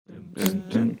Hello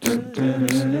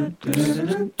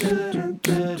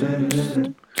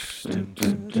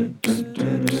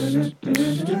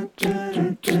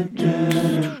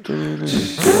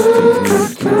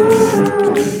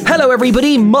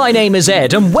everybody, my name is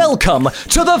Ed and welcome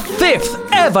to the 5th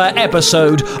ever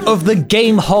episode of the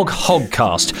Game Hog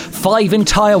Hogcast. 5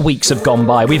 entire weeks have gone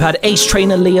by. We've had Ace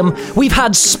Trainer Liam, we've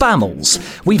had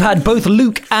Spammels, we've had both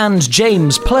Luke and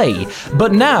James play,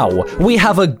 but now we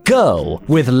have a girl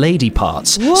with lady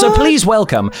parts. What? So please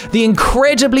welcome the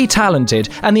incredibly talented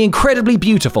and the incredibly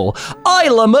beautiful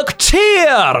Isla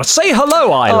McTear. Say hello,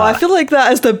 Isla. Oh, I feel like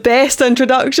that is the best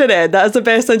introduction, Ed. That is the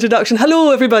best introduction.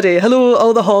 Hello, everybody. Hello,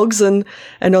 all the hogs and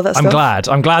all that stuff.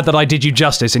 I'm glad that I did you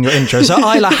justice in your intro. So,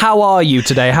 Isla, how are you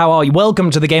today? How are you? Welcome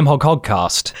to the Game Hog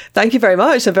Hogcast. Thank you very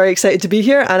much. I'm very excited to be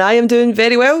here, and I am doing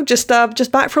very well. Just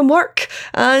back from work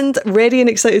and ready and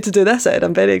excited to do this, Ed.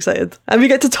 I'm very excited, and we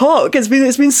get to talk. It's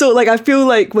been so, like, I feel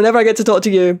like whenever I get to talk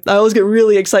to you, I always get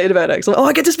really excited about it. So,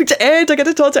 I get to speak to Ed. I get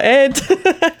to talk to Ed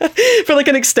for like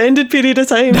an extended period of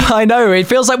time. I know, it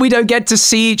feels like we don't get to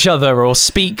see each other or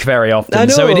speak very often,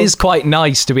 so it is quite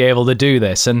nice to be able to do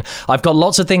this, and I've got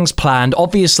lots of things planned.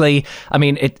 Obviously, I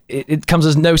mean, it comes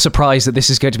as no surprise that this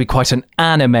is going to be quite an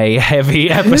anime-heavy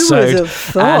episode.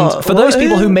 And for those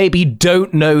people who maybe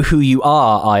don't know who you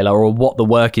are, Isla, or what the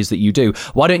work is that you do,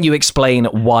 why don't you explain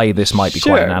why this might be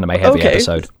quite an anime-heavy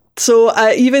episode? So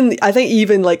I think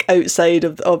even like outside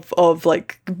of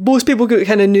like most people who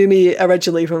kind of knew me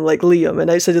originally from like Liam and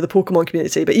outside of the Pokemon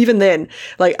community, but even then,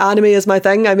 like, anime is my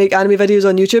thing. I make anime videos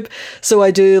on YouTube, so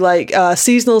I do like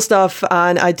seasonal stuff,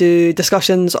 and I do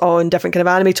discussions on different kind of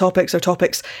anime topics or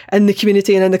topics in the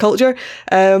community and in the culture,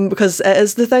 because it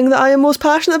is the thing that I am most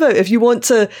passionate about. If you want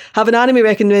to have an anime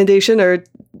recommendation or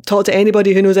talk to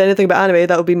anybody who knows anything about anime,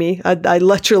 that would be me. I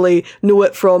literally know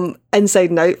it from inside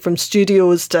and out, from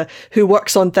studios to who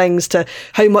works on things to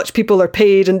how much people are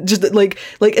paid, and just like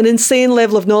an insane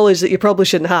level of knowledge that you probably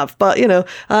shouldn't have. But, you know,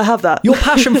 I have that. Your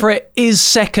passion for it is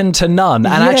second to none.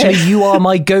 And actually, you are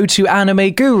my go-to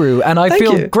anime guru. And I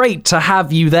feel great to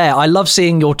have you there. I love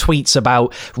seeing your tweets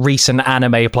about recent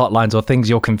anime plotlines or things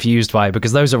you're confused by,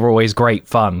 because those are always great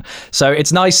fun. So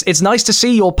it's nice to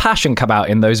see your passion come out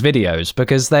in those videos,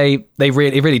 because it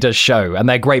really does show, and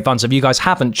they're great fun. So if you guys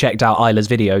haven't checked out Isla's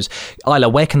videos, Isla,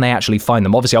 where can they actually find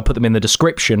them? Obviously, I'll put them in the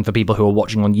description for people who are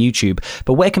watching on YouTube,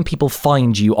 but where can people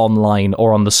find you online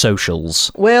or on the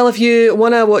socials? Well, if you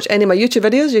want to watch any of my YouTube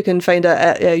videos, you can find it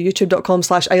at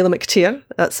youtube.com/Isla McTear.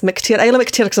 That's McTear, Isla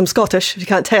McTear, because I'm Scottish, if you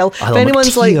can't tell. If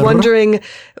anyone's like wondering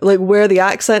like where the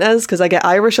accent is, because I get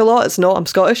Irish a lot, it's not, I'm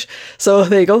Scottish. So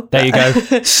there you go. There you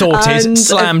go. Sorted. And,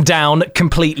 slammed down.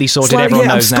 Completely sorted. Everyone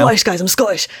knows now. I'm Scottish, guys. I'm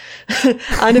Scottish.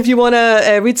 And if you want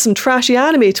to read some trashy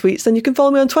anime tweets, then you can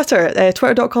follow me on Twitter,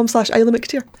 twitter.com/Isla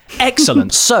McTear.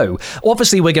 Excellent. So,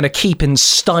 obviously, we're going to keep in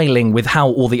styling with how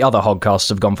all the other Hogcasts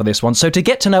have gone for this one. So, to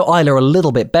get to know Isla a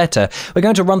little bit better, we're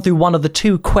going to run through one of the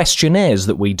 2 questionnaires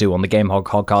that we do on the Game Hog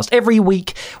Hogcast. Every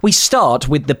week, we start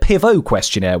with the Pivot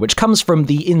questionnaire, which comes from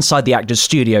the Inside the Actors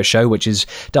Studio show, which is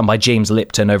done by James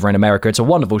Lipton over in America. It's a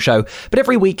wonderful show. But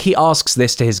every week, he asks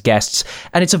this to his guests,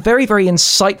 and it's a very, very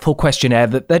insightful questionnaire.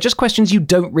 That they're just questions you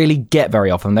don't really get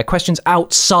very often. They're questions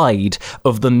outside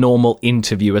of the normal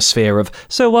interviewer sphere of,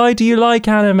 so why do you like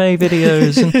anime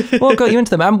videos? And what got you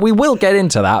into them? And we will get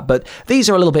into that, but these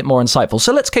are a little bit more insightful.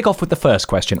 So let's kick off with the first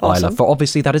question, awesome. Isla, for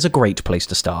obviously that is a great place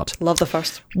to start. Love the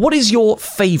first. What is your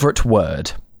favourite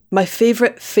word? My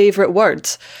favourite word?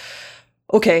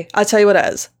 Okay, I'll tell you what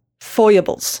it is.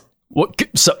 Foibles. What?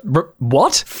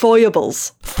 What?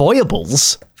 Foibles.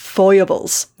 Foibles?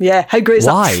 Foibles. Yeah, how great is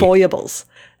that? Foibles.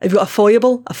 Have you got a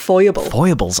foible? A foible.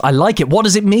 Foibles. I like it. What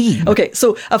does it mean? Okay,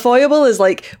 so a foible is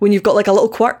like when you've got like a little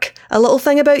quirk, a little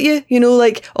thing about you, you know,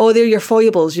 like, oh, they're your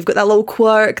foibles. You've got that little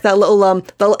quirk, that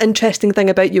little interesting thing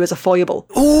about you as a foible.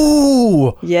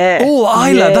 Ooh. Yeah. Oh,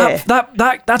 Isla,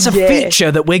 that's a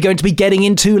feature that we're going to be getting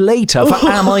into later for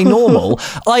Am I Normal?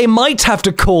 I might have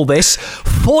to call this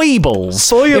foibles.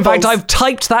 Foibles. In fact, I've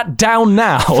typed that down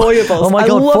now. Foibles. Oh my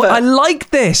God. I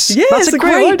like this. Yeah, that's it's a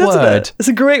great word. Isn't it? It's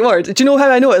a great word. Do you know how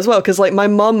I know it as well? Because like my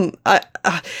mum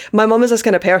is this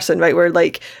kind of person, right, where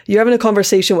like you're having a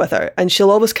conversation with her and she'll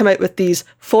always come out with these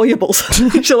foibles.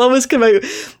 She'll always come out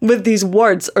with these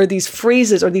words or these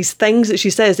phrases or these things that she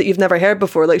says that you've never heard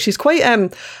before. Like she's quite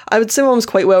I would say Mum's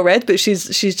quite well read, but she's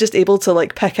just able to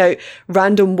like pick out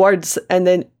random words and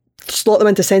then slot them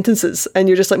into sentences, and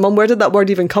you're just like, Mum, where did that word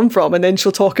even come from? And then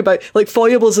she'll talk about, like,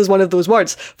 foibles is one of those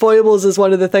words. Foibles is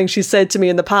one of the things she's said to me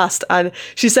in the past, and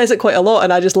she says it quite a lot,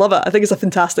 and I just love it. I think it's a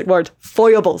fantastic word.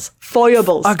 Foibles.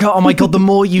 Oh my god, the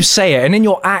more you say it, and in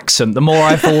your accent, the more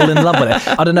I fall in love with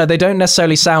it. I don't know, they don't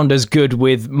necessarily sound as good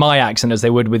with my accent as they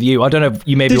would with you. I don't know if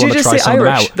you maybe want to try some of them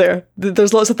out. There?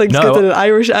 There's lots of things good in an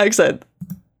Irish accent.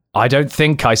 I don't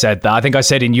think I said that. I think I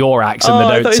said in your accent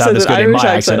they don't sound as good in my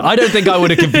accent. I don't think I would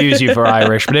have confused you for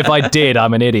Irish, but if I did,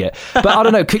 I'm an idiot. But I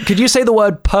don't know, could you say the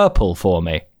word purple for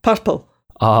me? Purple.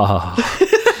 Oh,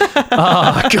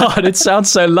 God, it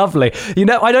sounds so lovely. You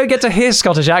know, I don't get to hear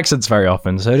Scottish accents very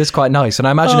often, so it is quite nice. And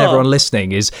I imagine everyone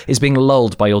listening is being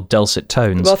lulled by your dulcet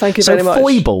tones. Well, thank you very much. So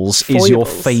foibles is your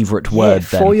favourite word,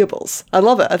 then? Foibles. I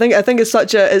love it. I think it's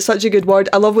such a good word.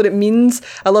 I love what it means.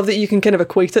 I love that you can kind of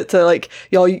equate it to, like,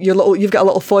 you've got a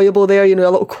little foible there, you know,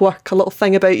 a little quirk, a little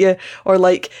thing about you, or,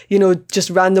 like, you know,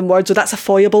 just random words. So that's a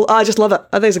foible. I just love it.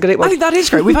 I think it's a great word. I think that is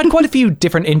great. We've had quite a few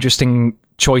different interesting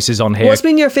choices on here. What's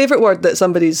been your favourite word that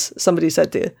somebody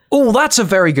said to you? Oh, that's a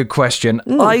very good question.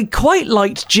 I quite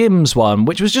liked Jim's one,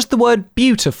 which was just the word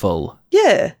beautiful.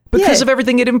 Yeah. Because of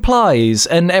everything it implies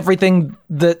and everything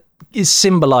that is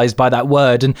symbolised by that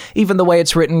word, and even the way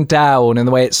it's written down and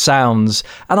the way it sounds.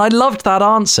 And I loved that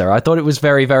answer. I thought it was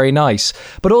very, very nice.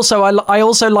 But also, I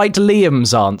also liked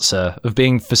Liam's answer of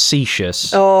being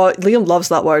facetious. Oh, Liam loves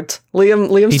that word.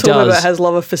 Liam's told me about his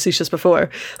love of facetious before.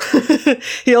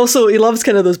 He loves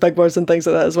kind of those big words and things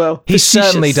like that as well. He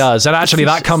certainly does. And actually,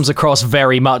 that comes across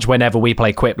very much whenever we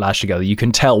play Quiplash together. You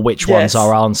can tell which ones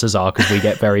our answers are because we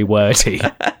get very wordy.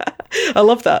 I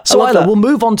love that. So Isla, we'll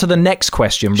move on to the next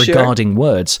question regarding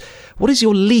words. What is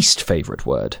your least favourite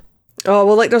word? Oh,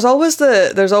 well, like there's always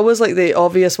like the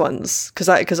obvious ones,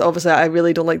 because obviously I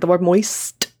really don't like the word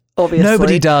moist. Obviously,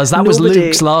 nobody does. That was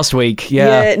Luke's last week.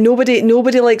 Yeah, nobody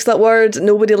likes that word.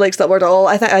 Nobody likes that word at all.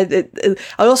 I think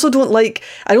I also don't like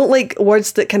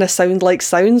words that kind of sound like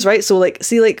sounds, right? So like,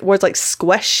 see, like words like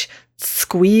squish,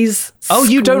 squeeze. Oh,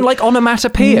 you don't like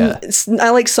onomatopoeia?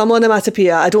 I like some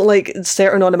onomatopoeia. I don't like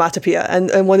certain onomatopoeia,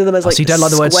 and one of them is like. So you don't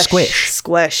like the word squish?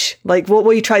 Squish. Like what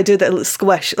will you try to do that?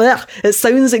 Squish. Ugh, it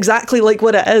sounds exactly like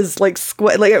what it is. Like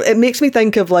squish. Like it makes me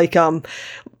think of like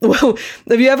Well,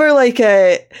 have you ever like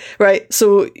right?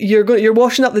 So you're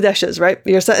washing up the dishes, right?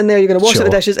 You're sitting there, you're going to wash up the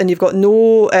dishes, and you've got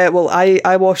no. I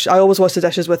always wash the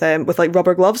dishes with like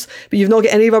rubber gloves, but you've not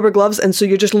got any rubber gloves, and so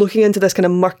you're just looking into this kind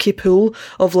of murky pool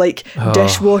of like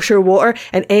dishwasher water,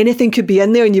 and anything could be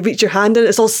in there, and you reach your hand in,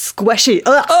 it's all squishy.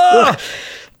 Ugh.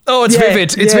 Oh, it's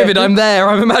vivid. It's vivid. I'm there.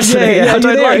 I'm imagining it. I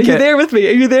don't like it. Are you there with me?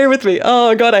 Are you there with me?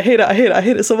 Oh, God, I hate it. I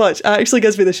hate it so much. It actually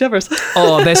gives me the shivers.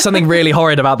 Oh, there's something really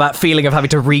horrid about that feeling of having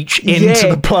to reach into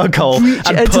the plug hole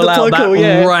and pull out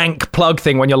that rank plug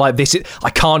thing when you're like,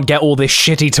 I can't get all this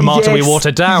shitty tomatoey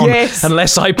water down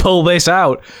unless I pull this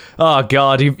out. Oh,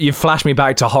 God, you flashed me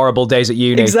back to horrible days at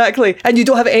uni. Exactly. And you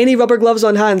don't have any rubber gloves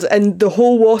on hands, and the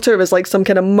whole water is like some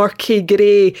kind of murky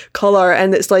grey colour,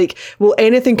 and it's like, well,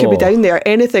 anything could be down there.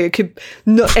 Anything. It could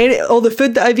all the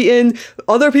food that I've eaten,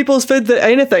 other people's food,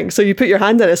 anything. So you put your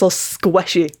hand in it, it's all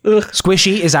squishy. Ugh.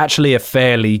 Squishy is actually a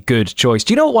fairly good choice.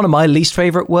 Do you know what one of my least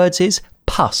favourite words is?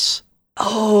 Puss.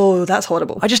 Oh, that's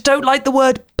horrible. I just don't like the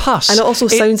word puss. And it also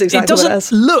sounds exactly what it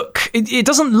is. It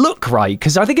doesn't look right,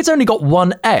 because I think it's only got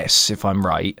one S, if I'm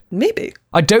right. Maybe.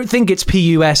 I don't think it's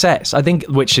Puss. I think,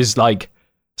 which is like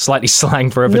slightly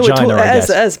slang for a vagina, I guess.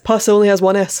 It is. Puss only has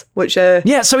one S, which...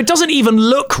 Yeah, so it doesn't even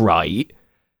look right.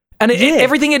 And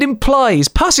everything it implies,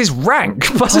 pus is rank.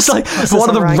 Pus is like one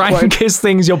of the rankest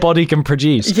things your body can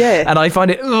produce. Yeah. And I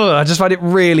just find it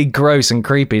really gross and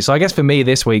creepy. So I guess for me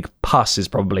this week, pus is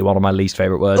probably one of my least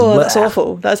favourite words. Oh, that's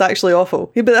awful. That's actually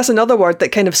awful. Yeah, but that's another word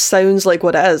that kind of sounds like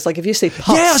what it is. Like if you say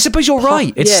pus. Yeah, I suppose you're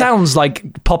right. It sounds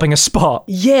like popping a spot.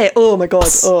 Yeah. Oh my God.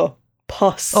 Pus. Oh.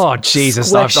 Pus. Oh Jesus!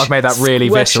 Squish, I've made that really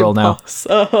visceral now.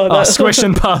 Squish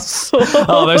and pus.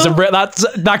 Oh,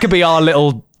 that could be our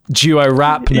little duo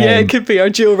rap name. Yeah, it could be our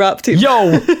duo rap team.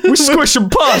 Yo, we're Squish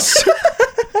and Puss.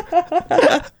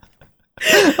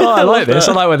 I like this.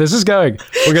 I like where this is going.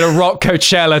 We're going to rock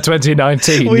Coachella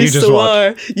 2019. We still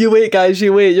are. You wait, guys.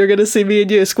 You wait. You're going to see me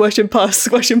and you Squish and Puss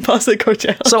at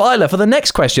Coachella. So, Isla, for the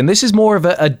next question, this is more of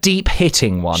a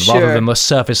deep-hitting one rather than the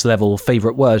surface-level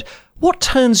favourite word. What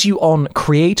turns you on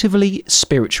creatively,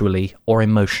 spiritually, or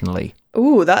emotionally?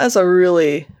 Ooh, that is a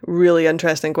really, really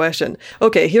interesting question.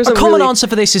 Okay, here's a common answer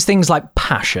for this is things like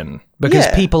passion, because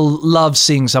people love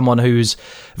seeing someone who's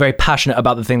very passionate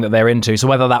about the thing that they're into. So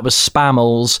whether that was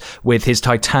Spammels with his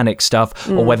Titanic stuff,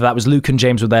 or whether that was Luke and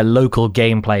James with their local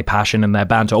gameplay passion and their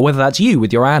banter, or whether that's you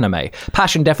with your anime,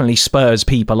 passion definitely spurs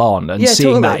people on, and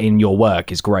seeing that in your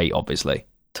work is great, obviously.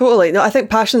 Totally. No, I think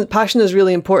passion is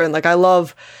really important. Like, I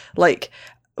love, like,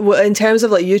 in terms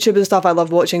of like YouTube and stuff, I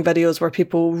love watching videos where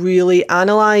people really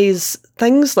analyze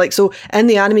things. Like, so in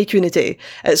the anime community,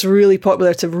 it's really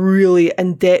popular to really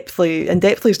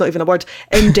in-depthly is not even a word,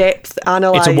 in-depth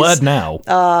analyze. It's a word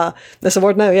now. It's a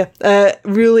word now, yeah.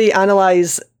 Really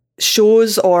analyze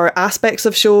shows or aspects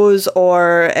of shows,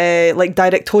 or like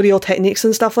directorial techniques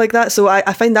and stuff like that. So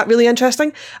I find that really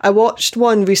interesting. I watched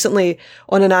one recently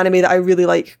on an anime that I really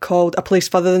like called A Place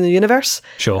Further Than the Universe.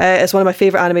 Sure. It's one of my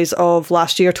favourite animes of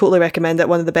last year. Totally recommend it.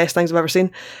 One of the best things I've ever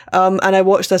seen. And I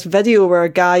watched this video where a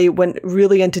guy went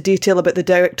really into detail about the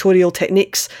directorial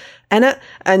techniques in it,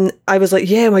 and I was like,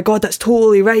 yeah, my god, that's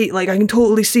totally right, like I can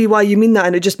totally see why you mean that,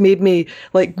 and it just made me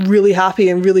like really happy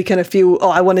and really kind of feel, oh,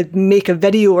 I want to make a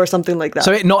video or something like that.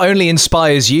 So it not only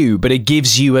inspires you, but it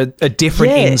gives you a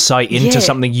different insight into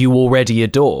something you already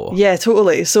adore. Yeah,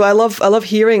 totally. So I love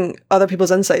hearing other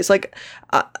people's insights. Like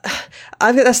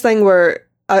I've got this thing where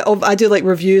I do like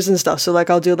reviews and stuff, so like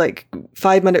I'll do like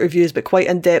 5-minute reviews but quite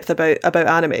in depth about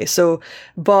anime. So,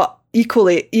 but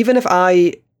equally, even if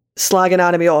I slag an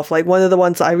anime off, like one of the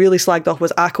ones that I really slagged off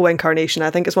was HAIKU Incarnation.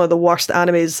 I think it's one of the worst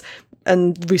animes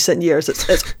in recent years.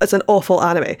 It's an awful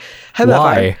anime. However,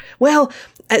 why? Well,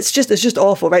 it's just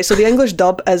awful, right? So the English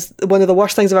dub is one of the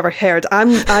worst things I've ever heard.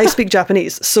 I speak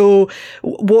Japanese, so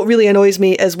what really annoys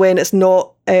me is when it's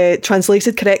not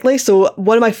translated correctly. So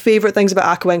one of my favourite things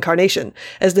about HAIKU Incarnation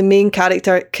is the main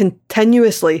character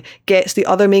continuously gets the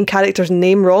other main character's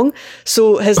name wrong.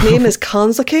 So his name is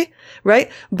Kanzaki,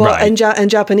 right? But in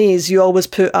Japanese, you always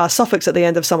put a suffix at the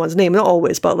end of someone's name. Not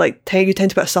always, but like you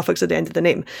tend to put a suffix at the end of the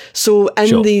name. So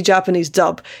in the Japanese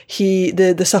dub,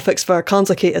 the suffix for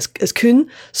Kanzaki is kun.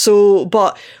 So,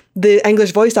 but the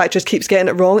English voice actress keeps getting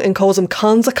it wrong and calls him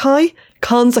Kanzakai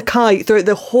throughout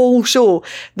the whole show.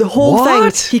 The whole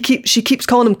thing, she keeps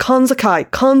calling him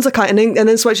Kanzakai, and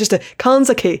then switches to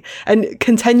Kanzaki, and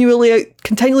continually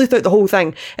throughout the whole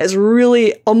thing. It's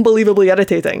really unbelievably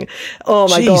irritating. Oh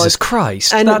my god, Jesus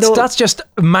Christ! And that's just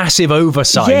massive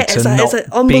oversight it's and it's not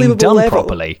an unbelievable being done level.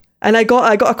 properly. And I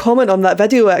got a comment on that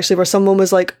video actually where someone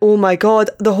was like, "Oh my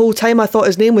god, the whole time I thought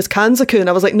his name was Kanzakun."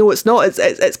 I was like, "No, it's not.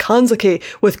 It's Kanzaki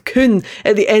with kun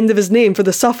at the end of his name for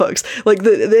the suffix." Like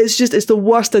it's the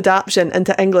worst adaptation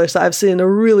into English that I've seen in a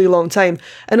really long time.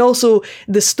 And also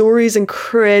the story's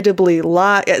incredibly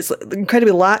lax.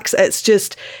 It's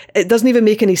just, it doesn't even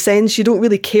make any sense. You don't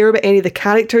really care about any of the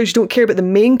characters. You don't care about the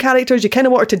main characters. You kind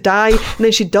of want her to die, and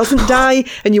then she doesn't die,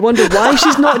 and you wonder why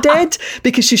she's not dead,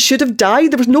 because she should have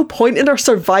died. There was no point in her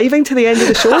surviving to the end of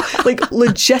the show. Like,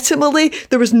 legitimately,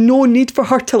 there was no need for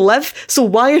her to live. So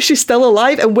why is she still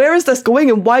alive? And where is this going?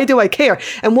 And why do I care?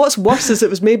 And what's worse is it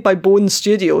was made by Bones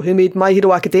Studio, who made My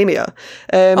Hero Academia.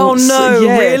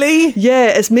 Really? Yeah,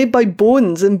 it's made by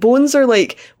Bones, and Bones are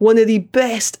like one of the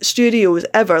best studios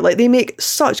ever. Like, they make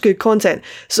such good content.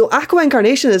 So HAIKU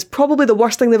Incarnation is probably the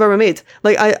worst thing they've ever made.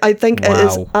 Like, I think it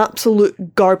is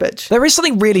absolute garbage. There is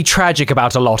something really tragic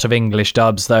about a lot of English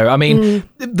dubs, though. I mean,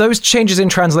 those changes in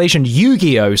translation,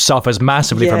 Yu-Gi-Oh! Suffers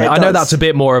massively from it. I know that's a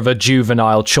bit more of a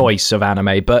juvenile choice of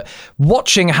anime, but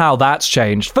watching how that's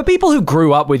changed, for people who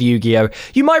grew up with Yu-Gi-Oh!,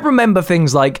 you might remember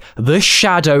things like the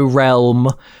Shadow Realm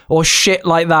or shit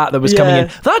like that was coming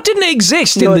in. That didn't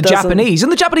exist in the Japanese.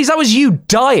 In the Japanese, that was you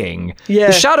dying. Yeah.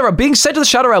 The Shadow Realm, being sent to the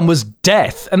Shadow Realm was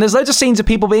death. And there's loads of scenes of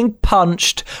people being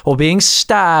punched or being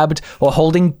stabbed or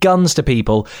holding guns to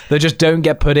people that just don't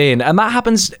get put in. And that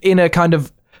happens in a kind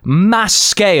of mass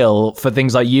scale for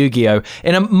things like Yu-Gi-Oh!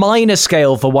 In a minor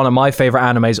scale for one of my favourite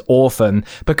animes, Orphan,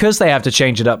 because they have to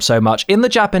change it up so much. In the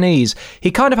Japanese,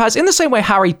 he kind of has, in the same way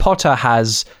Harry Potter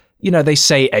has, you know, they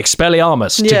say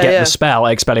Expelliarmus to get the spell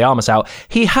Expelliarmus out.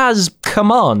 He has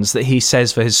commands that he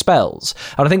says for his spells.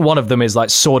 And I think one of them is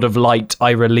like, Sword of Light, I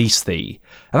release thee.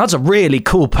 And that's a really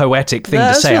cool poetic thing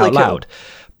to say really out loud. Cool.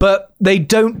 But they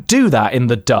don't do that in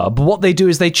the dub. What they do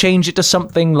is they change it to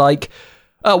something like,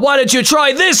 why don't you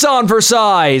try this on for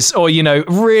size? Or, you know,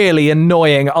 really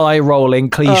annoying, eye-rolling,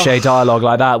 cliche dialogue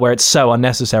like that, where it's so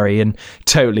unnecessary and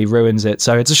totally ruins it.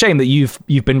 So it's a shame that you've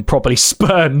been properly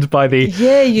spurned by the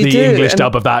English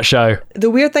dub of that show.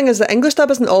 The weird thing is that English dub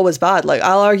isn't always bad. Like,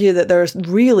 I'll argue that there's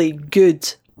really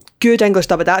good good English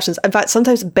dub adaptations. In fact,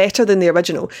 sometimes better than the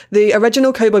original. The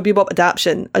original Cowboy Bebop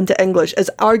adaptation into English is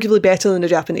arguably better than the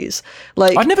Japanese.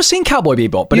 Like, I've never seen Cowboy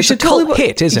Bebop, but it's a cult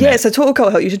hit, isn't it? Yeah, it's a total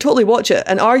cult hit. You should totally watch it.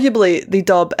 And arguably, the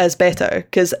dub is better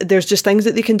because there's just things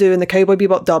that they can do in the Cowboy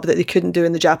Bebop dub that they couldn't do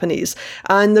in the Japanese.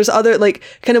 And there's other, like,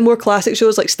 kind of more classic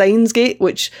shows like Steins Gate,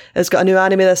 which has got a new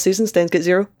anime this season, Steins Gate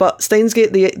Zero. But Steins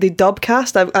Gate, the dub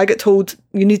cast, I get told,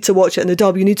 you need to watch it in the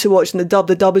dub. You need to watch it in the dub.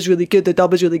 The dub is really good. The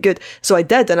dub is really good. So I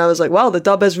did, and I was like, wow, the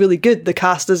dub is really good. The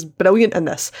cast is brilliant in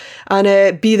this.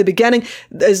 And Be the Beginning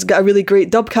has got a really great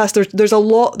dub cast. There's a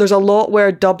lot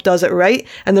where dub does it right,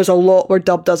 and there's a lot where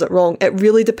dub does it wrong. It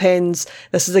really depends.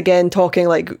 This is again talking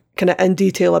like kind of in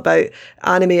detail about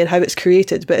anime and how it's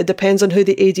created, but it depends on who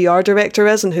the ADR director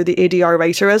is and who the ADR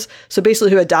writer is. So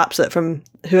basically, who adapts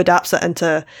it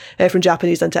into from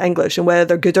Japanese into English, and whether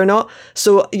they're good or not.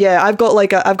 So yeah, I've got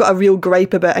a real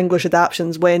gripe about English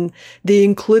adaptations when they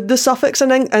include the suffix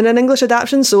in an English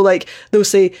adaptation. So like they'll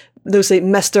say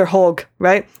Mr. Hog,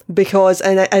 right? Because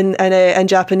in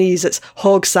Japanese it's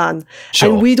Hog-san.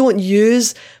 Sure. And we don't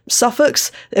use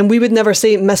suffix, and we would never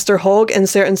say Mr. Hog in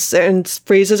certain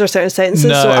phrases or certain sentences.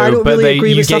 No, so I don't really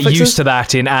agree with suffixes. You get used to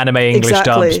that in anime English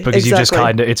dubs because you just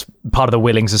it's part of the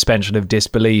willing suspension of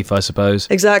disbelief, I suppose.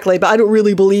 Exactly, but I don't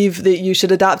really believe that you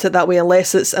should adapt it that way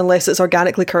unless it's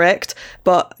organically correct.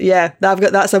 But yeah,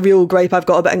 that's a real gripe I've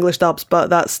got about English dubs. But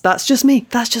that's just me.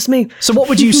 That's just me. So what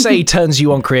would you say turns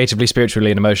you on creatively,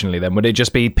 spiritually, and emotionally? Then would it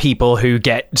just be people who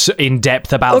get in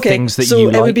depth about things that you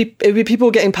like? So it would be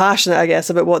people getting passionate, I guess,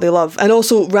 about what they love, and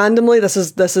also randomly. This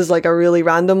is like a really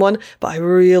random one, but I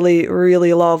really,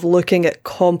 really love looking at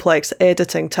complex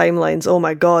editing timelines. Oh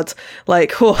my god,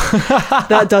 like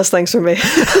that does things for me.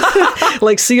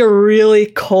 Like, see a really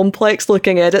complex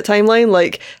looking edit timeline,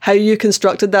 like how you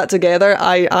constructed that together.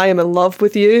 I am in love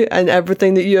with you and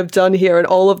everything that you have done here and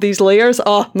all of these layers.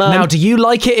 Oh man. Now, do you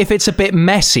like it if it's a bit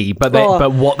messy, but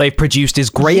what they've produced is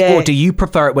great, or do you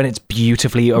prefer it when it's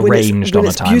beautifully arranged on a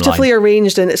timeline? When it's beautifully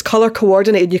arranged and it's color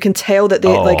coordinated, you can tell that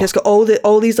they like it's got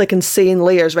all these like insane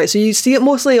layers, right? So you see it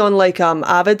mostly on like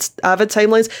Avid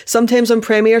timelines, sometimes on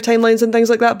Premiere timelines and things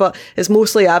like that, but it's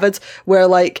mostly Avid, where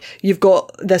like you've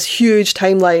got this huge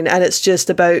timeline and it's just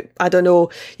about, I don't know,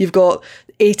 you've got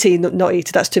 80, not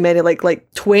 80, that's too many,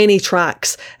 like 20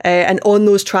 tracks, and on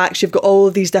those tracks you've got all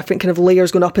of these different kind of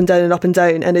layers going up and down and up and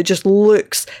down, and it just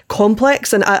looks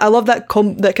complex, and I love that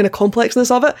kind of complexness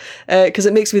of it, because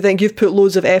it makes me think you've put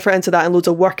loads of effort into that and loads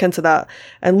of work into that,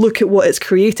 and look at what it's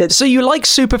created. So you like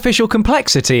superficial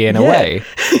complexity in a way?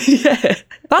 Yeah.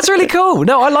 That's really cool.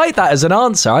 No, I like that as an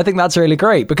answer. I think that's really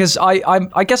great, because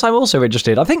I guess I'm also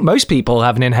interested. I think most people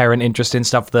have an inherent interest in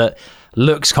stuff that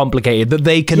looks complicated, that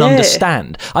they can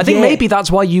understand. I think maybe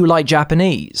that's why you like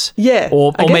Japanese. Yeah.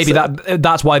 Or maybe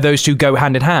that's why those two go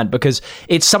hand in hand, because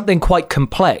it's something quite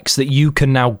complex that you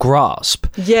can now grasp.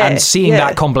 Yeah. And seeing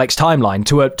that complex timeline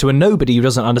to a nobody who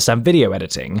doesn't understand video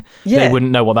editing, they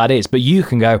wouldn't know what that is. But you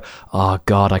can go, oh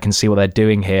God, I can see what they're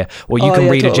doing here. Or you can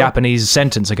read a Japanese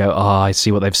sentence and go, oh, I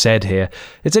see what they've said here.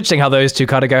 It's interesting how those two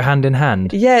kind of go hand in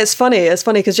hand. Yeah, it's funny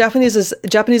because Japanese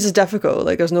is difficult.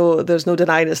 Like there's no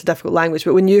denying it's a difficult language,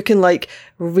 but when you can like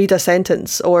read a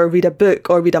sentence or read a book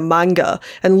or read a manga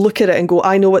and look at it and go,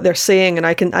 I know what they're saying and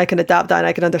I can adapt that and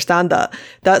I can understand that,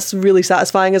 that's really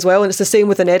satisfying as well. And it's the same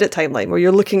with an edit timeline where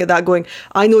you're looking at that going,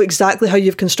 I know exactly how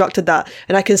you've constructed that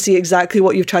and I can see exactly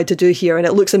what you've tried to do here and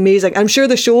it looks amazing. I'm sure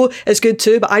the show is good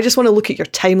too, but I just want to look at your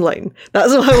timeline.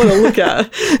 That's what I want to look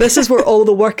at. This is where all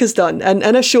the work is done. And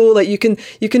in a show, like you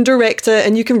can direct it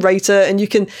and you can write it and you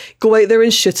can go out there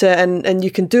and shoot it and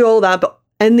you can do all that, but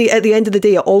at the end of the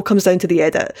day, it all comes down to the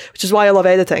edit, which is why I love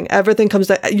editing. Everything comes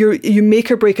down. You make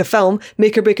or break a film,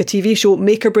 make or break a TV show,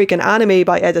 make or break an anime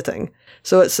by editing.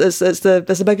 So it's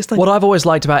the biggest thing. What I've always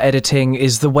liked about editing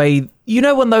is the way, you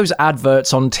know, when those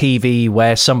adverts on TV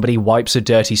where somebody wipes a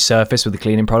dirty surface with a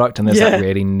cleaning product and there's that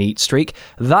really neat streak,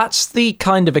 that's the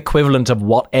kind of equivalent of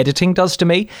what editing does to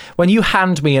me. When you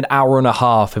hand me an hour and a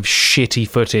half of shitty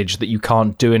footage that you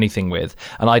can't do anything with,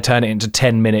 and I turn it into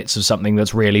 10 minutes of something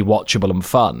that's really watchable and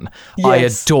fun, I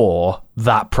adore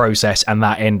that process and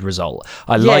that end result.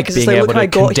 I like being able to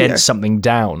condense something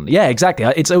down. Yeah, exactly.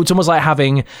 It's almost like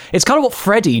it's kind of what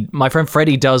my friend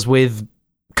Freddie does with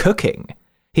cooking.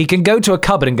 He can go to a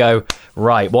cupboard and go,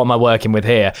 right, what am I working with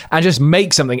here? And just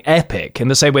make something epic in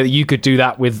the same way that you could do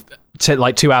that with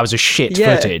like 2 hours of shit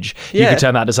footage. You could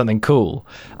turn that into something cool.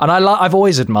 And I've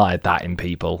always admired that in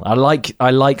people. I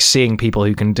like seeing people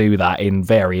who can do that in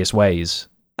various ways.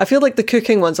 I feel like the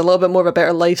cooking one's a little bit more of a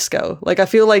better life skill. Like, I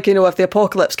feel like, you know, if the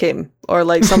apocalypse came or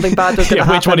like something bad was going to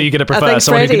happen. Which one are you going to prefer?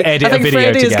 Someone who can edit a video together?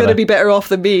 Freddie is going to be better off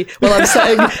than me. Well,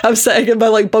 I'm sitting in my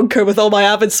like bunker with all my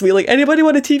Avid suite. Like, anybody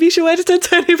want a TV show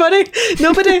edited? Anybody?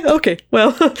 Nobody? Okay.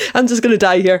 Well, I'm just going to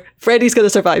die here. Freddie's going to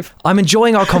survive. I'm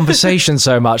enjoying our conversation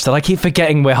so much that I keep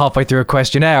forgetting we're halfway through a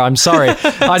questionnaire. I'm sorry.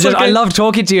 I love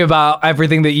talking to you about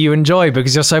everything that you enjoy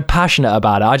because you're so passionate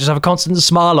about it. I just have a constant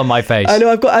smile on my face. I know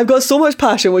I've got so much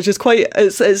passion, which is quite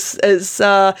it's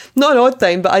not an odd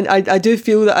thing, but I do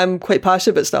feel that I'm quite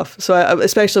passionate about stuff. So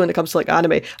especially when it comes to like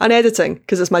anime and editing,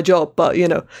 because it's my job. But you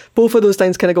know, both of those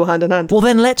things kind of go hand in hand. Well,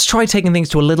 then let's try taking things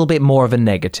to a little bit more of a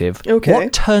negative. Okay.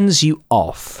 What turns you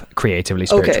off creatively,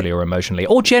 spiritually, or emotionally,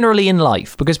 or generally in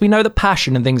life? Because we know that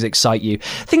passion and things excite you.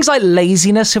 Things like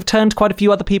laziness have turned quite a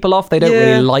few other people off. They don't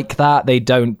really like that. They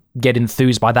don't get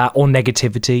enthused by that, or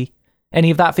negativity.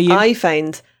 Any of that for you? I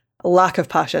find lack of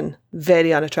passion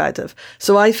very unattractive.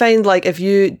 So I find like if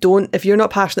you're not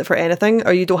passionate for anything,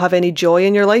 or you don't have any joy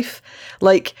in your life,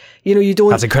 like, you know, you don't.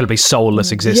 That's incredibly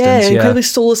soulless existence. Yeah, incredibly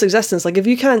soulless existence. Like if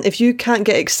you can't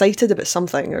get excited about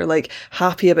something or like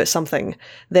happy about something,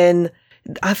 then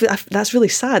that's really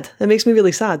sad. It makes me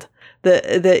really sad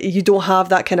that you don't have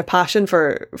that kind of passion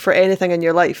for anything in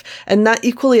your life, and that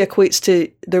equally equates to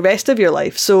the rest of your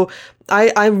life. So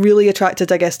I'm really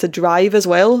attracted, I guess, to drive as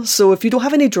well. So if you don't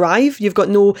have any drive, you've got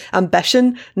no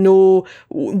ambition, no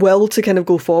will to kind of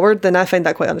go forward, then I find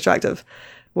that quite unattractive.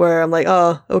 Where I'm like,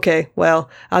 oh, okay, well,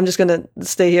 I'm just gonna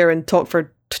stay here and talk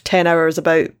for 10 hours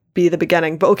about Be the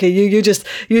Beginning. But okay, you just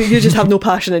have no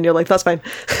passion in your life. That's fine.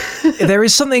 There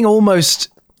is something almost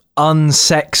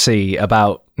unsexy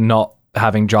about not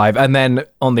having drive, and then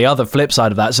on the other flip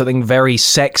side of that, something very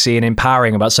sexy and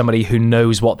empowering about somebody who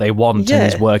knows what they want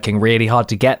and is working really hard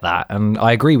to get that. And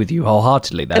I agree with you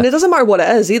wholeheartedly there. And it doesn't matter what it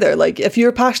is either. Like if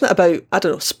you're passionate about, I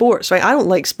don't know, sports, right? I don't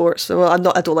like sports. Well, I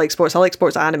don't like sports. I like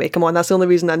sports anime. Come on, that's the only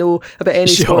reason I know about any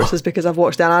sports is because I've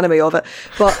watched an anime of it.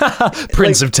 But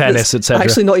Prince of Tennis, etc.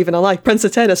 Actually, not even a lie. Prince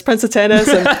of Tennis, and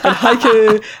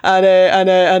HAIKU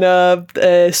and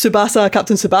Tsubasa,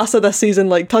 Captain Tsubasa this season,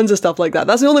 like tons of stuff like that.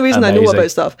 That's the only reason I know about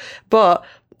stuff. But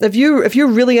if you're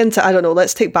really into, I don't know,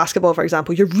 let's take basketball for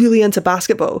example. You're really into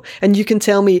basketball, and you can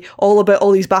tell me all about all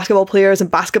these basketball players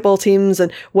and basketball teams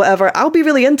and whatever. I'll be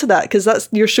really into that because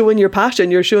you're showing your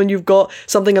passion. You're showing you've got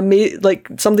something like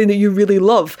something that you really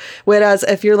love. Whereas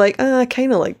if you're like, I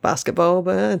kind of like basketball,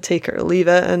 but take it or leave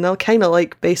it, and I'll kind of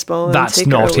like baseball. And that's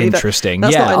not interesting.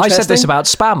 That's not interesting. I said this about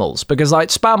Spammels because like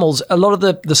Spammels, a lot of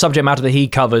the subject matter that he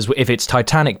covers, if it's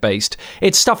Titanic based,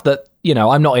 it's stuff that, you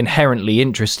know, I'm not inherently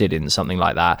interested in something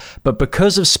like that, but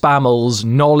because of Spammels'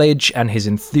 knowledge and his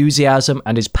enthusiasm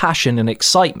and his passion and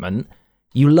excitement,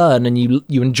 you learn and you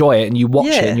enjoy it and you watch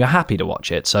it and you're happy to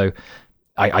watch it. So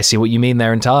I see what you mean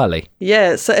there entirely.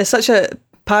 Yeah, it's such a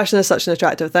passion is such an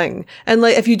attractive thing, and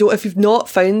like if you've not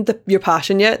found your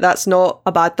passion yet, that's not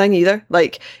a bad thing either.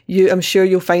 Like I'm sure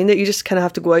you'll find it. You just kind of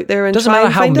have to go out there and doesn't try matter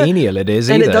and how find menial it is,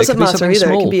 and either. it doesn't matter either.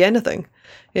 Small. It can be anything.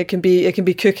 It can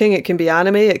be cooking, it can be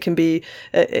anime, it can be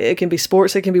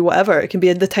sports, it can be whatever. It can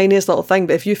be the tiniest little thing,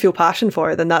 but if you feel passion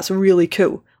for it, then that's really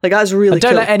cool. Like that's really and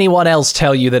don't cool. let anyone else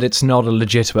tell you that it's not a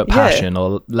legitimate passion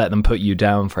or let them put you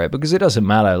down for it, because it doesn't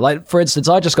matter. Like for instance,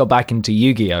 I just got back into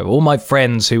Yu-Gi-Oh! All my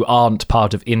friends who aren't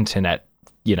part of internet,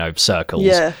 you know, circles,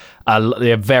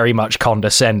 they're very much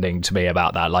condescending to me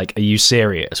about that. Like, are you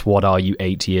serious? What are you,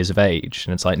 8 years of age?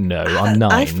 And it's like, no, I'm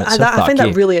 9. I find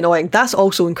that really annoying. That's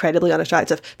also incredibly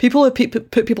unattractive. People who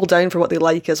put people down for what they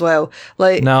like as well.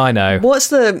 Like, no, I know. What's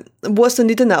the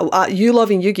need in that? You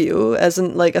loving Yu-Gi-Oh!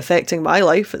 Isn't like affecting my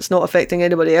life. It's not affecting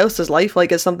anybody else's life.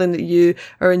 Like, it's something that you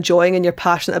are enjoying and you're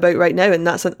passionate about right now, and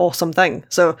that's an awesome thing.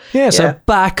 So so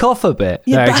back off a bit.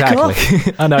 Yeah, no, back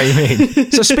exactly. I know what you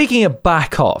mean. So speaking of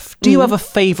back off, do you have a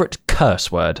favourite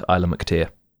curse word, Isla McTear?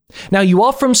 Now, you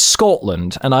are from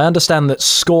Scotland, and I understand that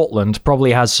Scotland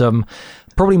probably has some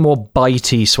more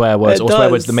bitey swear words, or swear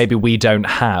words that maybe we don't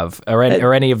have. Are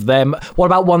any of them? What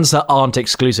about ones that aren't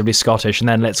exclusively Scottish? And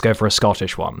then let's go for a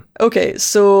Scottish one. Okay,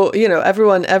 so, you know,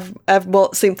 everyone,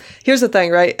 well, see, here's the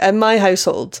thing, right? In my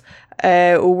household,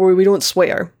 we don't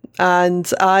swear.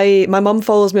 And my mum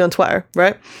follows me on Twitter,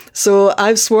 right? So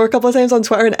I've swore a couple of times on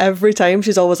Twitter, and every time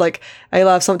she's always like, Isla,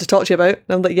 I have something to talk to you about. And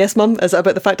I'm like, yes, mum, is it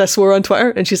about the fact I swore on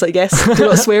Twitter? And she's like, yes, do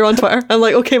not swear on Twitter. I'm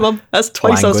like, okay, mum, that's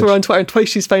twice I swore on Twitter, and twice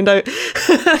she's found out.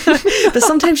 But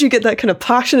sometimes you get that kind of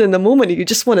passion in the moment, and you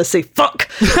just want to say fuck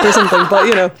or something, but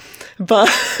you know. But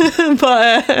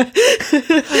my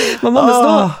mum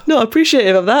is not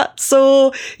appreciative of that.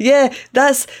 So yeah,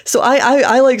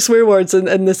 I like swear words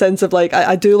in the sense of like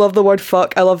I do love the word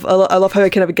fuck. I love how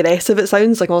kind of aggressive it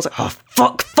sounds. Like I was like, oh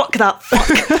fuck that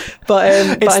fuck. But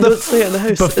I don't say it in the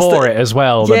house. Before it as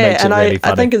well. Yeah, that makes and it really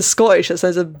funny. I think in Scottish it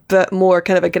sounds a bit more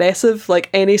kind of aggressive, like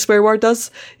any swear word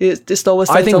does. It just always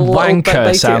sounds I think a little bit wanker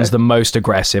bitier. sounds the most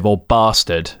aggressive, or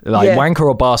bastard. Like wanker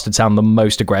or bastard sound the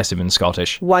most aggressive in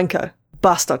Scottish. Wanker,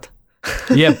 bastard.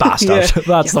 Yeah, bastard. Yeah.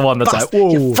 That's the one that's like,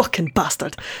 whoa. You fucking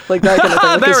bastard. Like that kind of thing.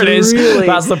 Like, there it is. Really,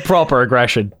 That's the proper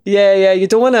aggression. Yeah, you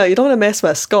don't wanna mess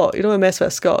with Scott. You don't wanna mess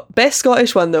with Scott. Best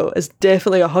Scottish one though is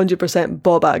definitely 100%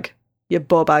 bobag. You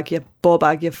bobag, you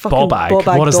fucking bobag.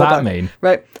 What does bobag. that mean?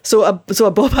 Right. So a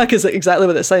bobag is exactly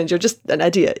what it sounds. You're just an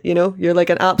idiot, you know? You're like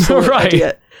an absolute Right.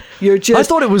 idiot. You're just I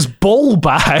thought it was ball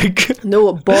bag.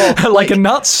 no ball. like a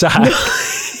nutsack.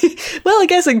 Well, I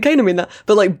guess I can kind of mean that,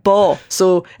 but like ball.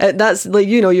 So that's like,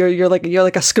 you know, you're like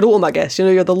a scrotum, I guess. You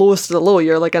know, you're the lowest of the low.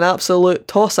 You're like an absolute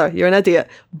tosser. You're an idiot.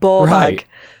 Ball Right. bag.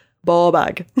 Ball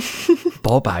bag.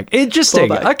 Ball bag. Interesting.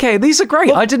 Ball bag. Okay, these are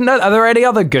great. I didn't know. Are there any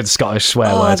other good Scottish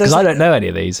swear words? Because I don't know any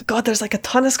of these. God, there's like a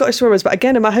ton of Scottish swear words, but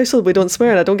again, in my household we don't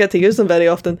swear and I don't get to use them very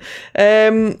often.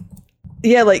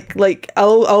 Yeah, like I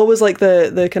always like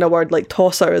the kind of word like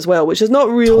tosser as well, which is not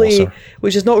really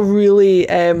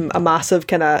a massive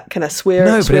kind of swear.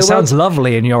 No, but swear it sounds word.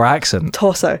 lovely in your accent.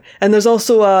 Tosser. And there's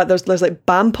also there's like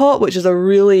bampot, which is a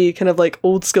really kind of like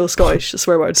old school Scottish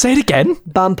swear word. Say it again.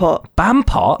 Bampot.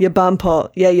 Bampot? You bampot.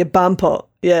 Yeah, you bampot.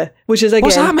 Yeah. Which is again,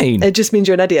 What's that mean? It just means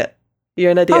you're an idiot. You're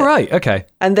an idiot. Oh, right. Okay.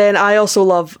 And then I also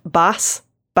love bass.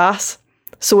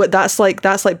 So that's like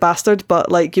bastard,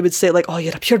 but like you would say like, oh,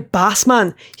 you're a pure bass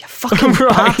man. You fucking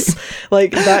Right. bass.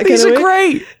 Like that kind These of are way.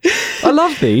 great. I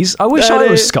love these. I wish I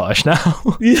was Scottish now.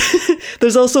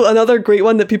 There's also another great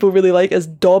one that people really like is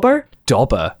dauber.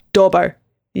 Dobber. Dauber.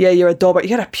 Yeah, you're a dauber.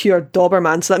 You're a pure dauber,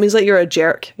 man. So that means like you're a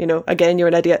jerk. You know, again, you're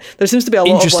an idiot. There seems to be a lot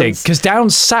of Interesting, ones. because down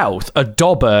south, a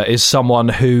dobber is someone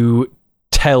who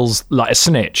tells, like a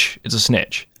snitch. It's a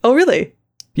snitch. Oh, really?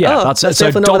 Yeah, Oh, that's so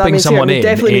definitely not what that dobbing means someone here. It in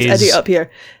definitely means is... idiot up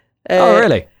here. Oh,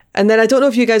 really? And then I don't know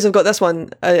if you guys have got this one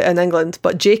in England,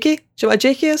 but jakey. Do you know what a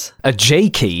jakey is? A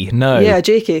jakey? No. Yeah, a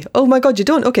jakey. Oh my god, you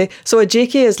don't? Okay. So a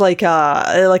jakey is like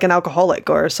an alcoholic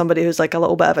or somebody who's like a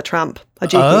little bit of a tramp. A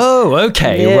jakey. Oh,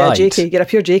 okay, yeah, right. jakey. You're a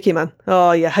pure jakey, man.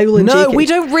 Oh, yeah, howling No, jakey. we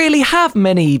don't really have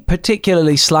many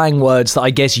particularly slang words that I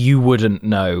guess you wouldn't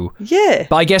know. Yeah.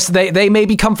 But I guess they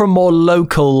maybe come from more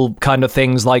local kind of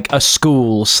things, like a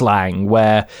school slang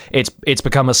where it's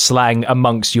become a slang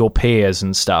amongst your peers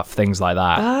and stuff, things like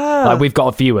that. Like we've got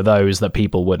a few of those that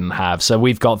people wouldn't have. So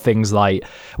we've got things like,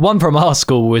 one from our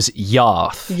school was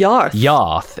yarth. Yarth.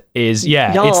 Yarth is, it's the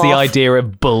Yarth. idea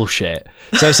of bullshit.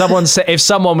 So if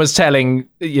someone was telling,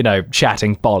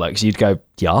 chatting bollocks, you'd go,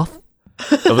 yarth?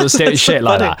 Shit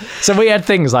like funny. that. So we had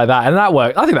things like that, and that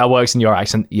worked. I think that works in your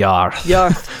accent. Yarth.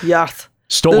 Yarth.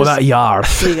 Stop with that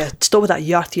yarth. There you go. Stop with that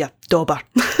yarth, you dauber.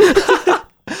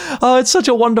 Oh, it's such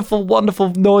a wonderful, wonderful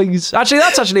noise. Actually,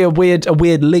 that's actually a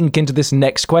weird link into this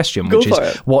next question, which is, for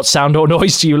it. what sound or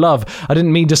noise do you love? I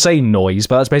didn't mean to say noise,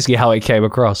 but that's basically how it came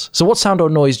across. So what sound or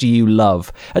noise do you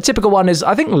love? A typical one is,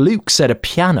 I think Luke said a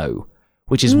piano,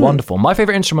 which is wonderful. My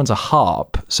favourite instrument's a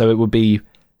harp, so it would be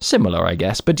similar, I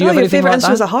guess. But do you have your anything favourite like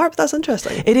instrument is that? a harp? That's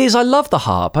interesting. It is. I love the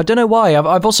harp. I don't know why.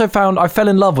 I've also found I fell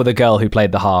in love with a girl who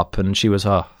played the harp, and she was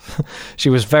she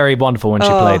was very wonderful when she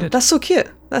played it. That's so cute.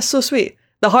 That's so sweet.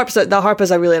 The harp is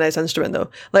a really nice instrument, though.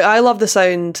 Like I love the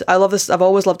sound. I love this. I've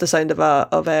always loved the sound of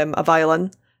a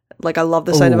violin. Like I love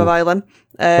the sound of a violin.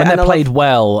 When they're played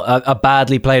well, a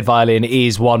badly played violin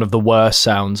is one of the worst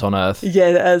sounds on earth.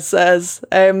 Yeah, it is.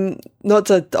 Not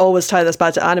to always tie this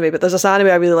back to anime, but there's this anime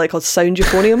I really like called Sound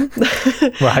Euphonium.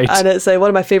 Right. And it's one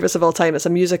of my favourites of all time. It's a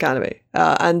music anime.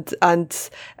 And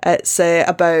it's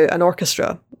about an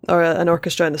orchestra, or an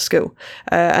orchestra in a school.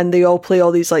 And they all play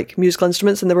all these like musical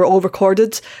instruments, and they were all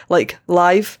recorded like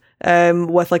live.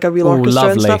 With like a real orchestra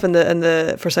lovely. and stuff in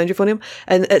the for Sound Euphonium,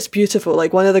 and it's beautiful.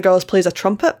 Like one of the girls plays a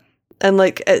trumpet, and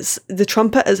like the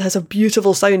trumpet has a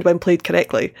beautiful sound when played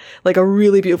correctly, like a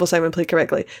really beautiful sound when played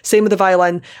correctly. Same with the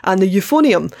violin and the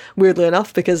euphonium, weirdly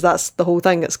enough, because that's the whole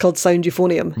thing. It's called Sound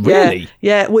Euphonium. Really?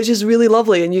 Yeah, which is really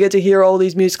lovely, and you get to hear all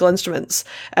these musical instruments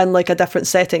in like a different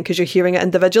setting because you're hearing it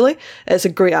individually. It's a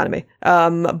great anime.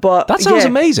 But That sounds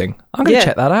amazing. I'm going to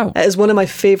check that out. It is one of my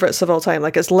favourites of all time.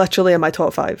 Like it's literally in my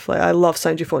top 5. Like I love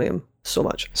Sound Euphonium so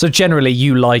much. So generally,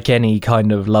 you like any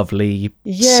kind of lovely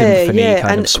symphony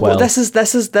kind of swell. Well, this is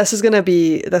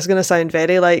gonna sound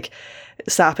very like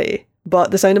sappy,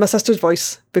 but the sound of my sister's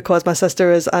voice, because my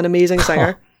sister is an amazing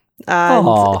singer. And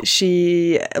Aw.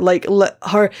 she like let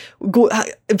her go.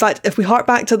 In fact, if we hark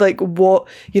back to like what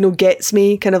gets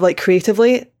me kind of like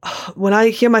creatively, when I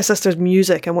hear my sister's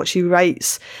music and what she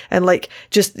writes, and like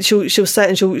just she'll sit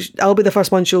and I'll be the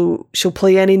first one, she'll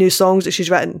play any new songs that she's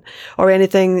written or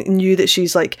anything new that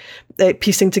she's like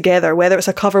piecing together, whether it's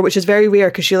a cover, which is very rare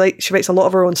because she writes a lot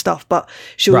of her own stuff, but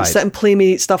she'll sit and play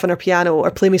me stuff on her piano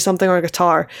or play me something on her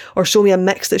guitar or show me a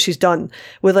mix that she's done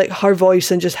with like her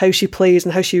voice and just how she plays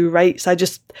and how she writes.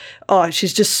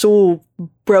 She's just so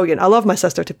brilliant. I love my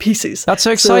sister to pieces. That's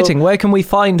so exciting. Where can we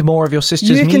find more of your sister's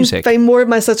music? You can find more of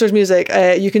my sister's music.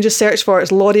 You can just search for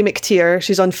it's Isla McTear.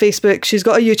 She's on Facebook. She's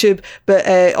got a YouTube, but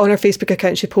on her Facebook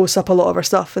account she posts up a lot of her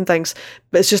stuff and things.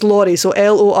 But it's just Lori, so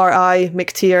Lori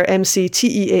McTear,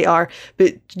 McTear.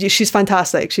 But she's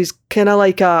fantastic. She's kind of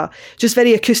like just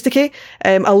very acoustic-y,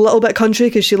 a little bit country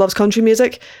because she loves country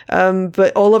music.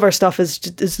 But all of her stuff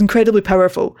is incredibly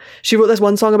powerful. She wrote this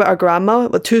one song about her grandma,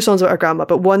 well, two songs about her grandma,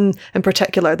 but one in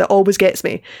particular that always gets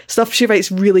me. Stuff she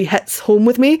writes really hits home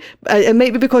with me. It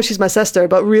might be because she's my sister,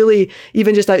 but really,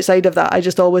 even just outside of that, I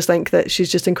just always think that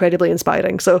she's just incredibly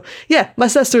inspiring. So yeah, my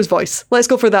sister's voice. Let's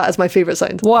go for that as my favourite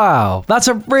sound. Wow, that's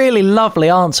a really lovely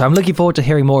answer. I'm looking forward to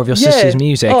hearing more of your sister's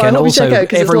music. And also,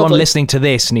 everyone listening to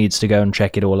this needs to go and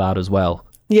check it all out as well.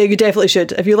 Yeah, you definitely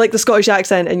should. If you like the Scottish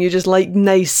accent and you just like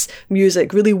nice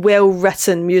music, really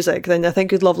well-written music, then I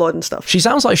think you'd love Laud and stuff. She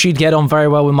sounds like she'd get on very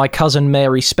well with my cousin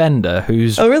Mary Spender,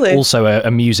 who's also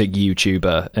a music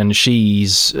YouTuber, and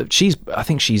I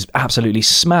think she's absolutely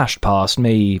smashed past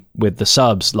me with the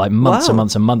subs like months and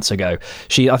months and months ago.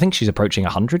 I think she's approaching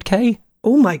 100k.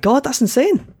 Oh my God, that's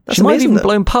insane. That's she might have even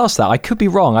blown past that. I could be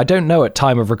wrong. I don't know at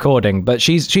time of recording, but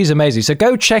she's amazing. So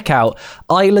go check out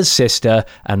Isla's sister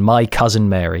and my cousin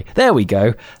Mary. There we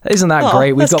go. Isn't that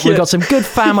great? We've got some good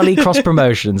family cross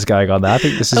promotions going on there. I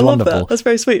think this is wonderful. That. That's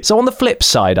very sweet. So on the flip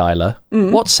side, Isla,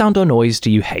 what sound or noise do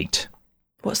you hate?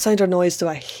 What sound or noise do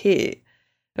I hate?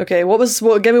 Okay,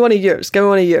 give me one of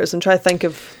yours. And try to think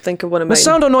of one of mine. The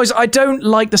sound or noise, I don't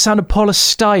like the sound of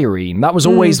polystyrene. That was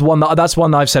always that's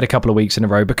one that I've said a couple of weeks in a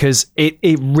row because it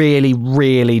really,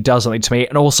 really does something to me.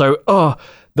 And also,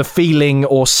 the feeling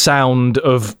or sound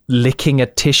of licking a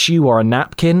tissue or a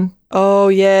napkin. Oh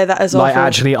yeah, that is awful. Like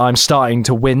actually, I'm starting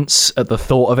to wince at the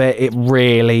thought of it. It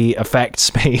really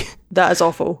affects me. That is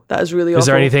awful. That is really awful. Is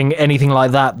there anything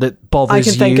like that bothers I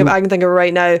can think of it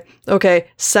right now. Okay,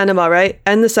 cinema, right?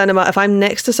 In the cinema, if I'm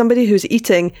next to somebody who's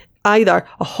eating either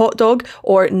a hot dog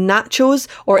or nachos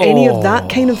or any of that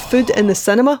kind of food in the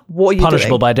cinema, what are you doing?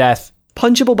 Punishable by death.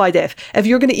 Punchable by death. If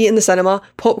you're going to eat in the cinema,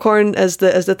 popcorn is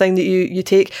the thing that you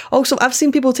take. Also, I've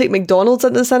seen people take McDonald's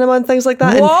into the cinema and things like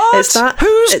that. What? And it's that.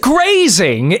 Who's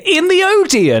grazing in the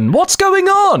Odeon? What's going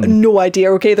on? No idea.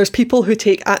 Okay, there's people who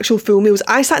take actual full meals.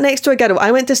 I sat next to a ghetto.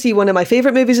 I went to see one of my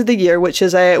favourite movies of the year, which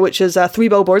is Three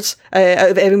Billboards out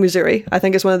of Ebbing, Missouri. I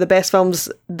think it's one of the best films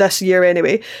this year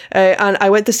anyway. And I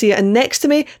went to see it, and next to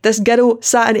me, this ghetto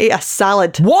sat and ate a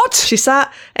salad. What? She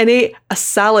sat and ate a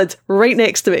salad right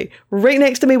next to me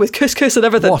with couscous and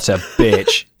everything. What a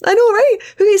bitch. I know, right?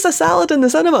 Who eats a salad in the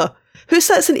cinema? Who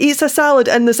sits and eats a salad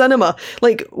in the cinema?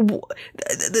 Like,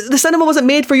 the cinema wasn't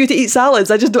made for you to eat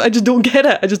salads. I just don't get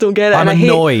it. I'm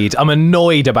annoyed. I'm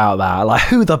annoyed about that. Like,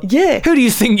 who do you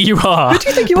think you are? Who do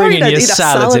you think you are? Bringing your eat a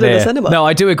salad in the cinema? No,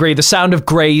 I do agree. The sound of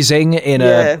grazing in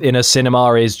a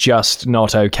cinema is just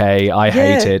not okay. I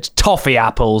hate it. Toffee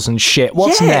apples and shit.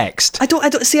 What's next? I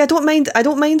don't mind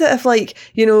it if like,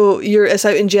 it's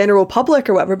out in general public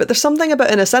or whatever, but there's something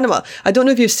about in a cinema. I don't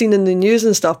know if you've seen in the news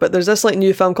and stuff, but there's this like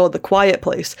new film called The Quiet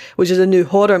Place, which is a new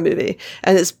horror movie,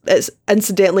 and it's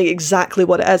incidentally exactly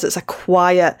what it is. It's a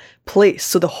quiet place,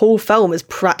 so the whole film is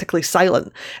practically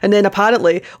silent. And then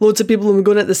apparently loads of people when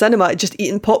going at the cinema just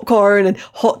eating popcorn and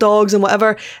hot dogs and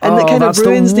whatever, and that kind of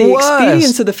ruins the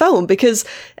experience of the film because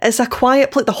it's a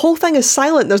quiet place. The whole thing is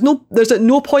silent. There's at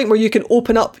no point where you can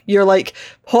open up your like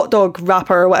hot dog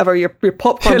wrapper or whatever, your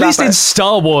popcorn At least wrapper. in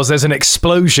Star Wars there's an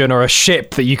explosion or a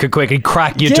ship that you could quickly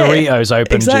crack your Doritos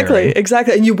open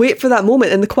Exactly. And you wait for that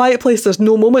moment. In The Quiet Place there's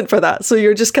no moment for that, so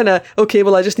you're just kind of, okay,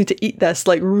 well I just need to eat this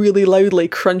like really loudly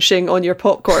crunching on your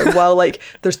popcorn while like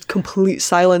there's complete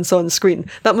silence on screen.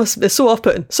 That must be so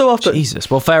off-putting. Jesus.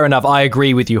 Well, fair enough. I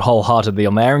agree with you wholeheartedly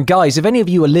on there. And guys, if any of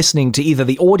you are listening to either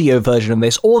the audio version of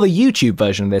this or the YouTube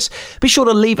version of this, be sure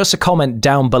to leave us a comment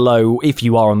down below if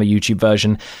you are on the YouTube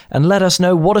version and let us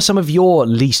know what are some of your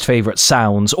least favourite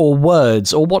sounds or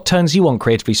words or what turns you on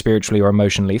creatively, spiritually or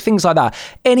emotionally, things like that.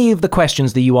 Any of the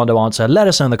questions that you want to answer, let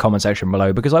us know in the comment section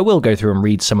below because I will go through and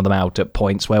read some of them out at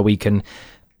points where we can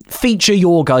feature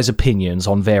your guys' opinions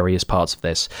on various parts of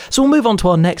this. So we'll move on to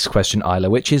our next question, Isla,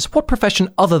 which is, what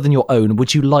profession other than your own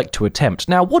would you like to attempt?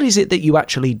 Now, what is it that you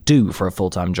actually do for a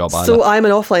full-time job, Isla? So I'm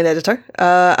an offline editor,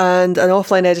 and an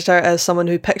offline editor is someone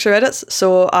who picture edits.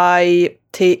 So I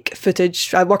take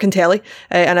footage. I work in telly,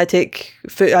 and I take.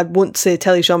 I won't say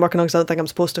telly show I'm working on because I don't think I'm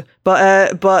supposed to.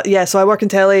 But yeah. So I work in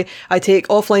telly. I take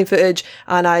offline footage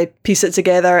and I piece it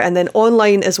together. And then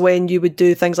online is when you would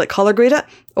do things like color grade it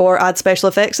or add special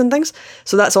effects and things.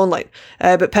 So that's online.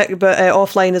 But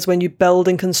offline is when you build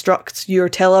and construct your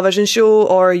television show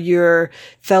or your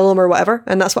film or whatever.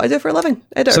 And that's what I do for a living.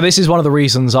 Editor. So this is one of the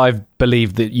reasons I've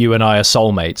believed that you and I are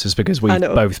soulmates, is because we've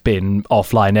both been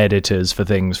offline editors for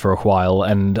things for a while.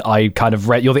 And I kind of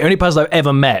you're the only person I've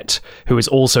ever met who is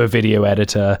also a video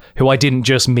editor, who I didn't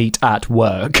just meet at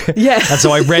work. Yeah. And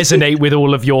so I resonate with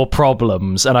all of your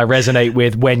problems, and I resonate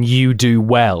with when you do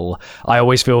well. I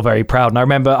always feel very proud. And I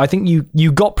remember, I think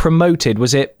you got promoted,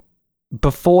 was it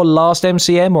before last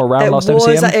MCM or around last MCM? It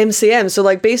was at MCM. So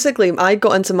like basically I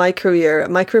got into my career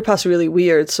path's really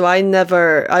weird. So I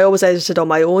always edited on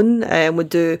my own and would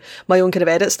do my own kind of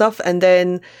edit stuff. And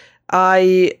then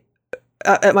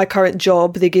at my current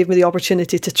job, they gave me the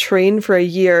opportunity to train for a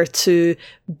year to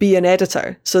be an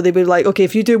editor. So they would like, okay,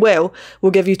 if you do well,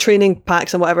 we'll give you training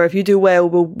packs and whatever. If you do well,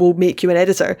 we'll make you an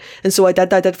editor. And so I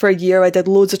did for a year. I did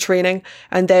loads of training,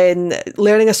 and then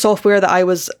learning a software that I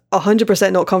was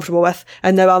 100% not comfortable with,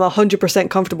 and now I'm 100%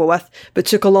 comfortable with, but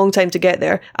took a long time to get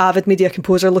there. Avid Media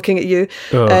Composer, looking at you.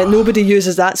 Nobody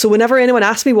uses that. So whenever anyone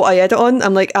asks me what I edit on,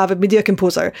 I'm like, Avid Media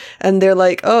Composer. And they're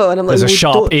like, oh, and I'm like, there's a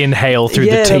sharp inhale through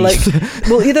the teeth. Like,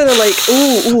 well, either they're like,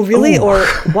 oh, really? Ooh. Or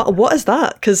what is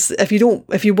that? Because if you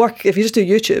just do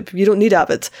YouTube, you don't need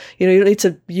Avid. You don't need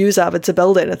to use Avid to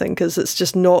build anything, because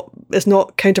it's not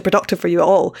counterproductive for you at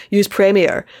all. Use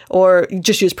Premiere, or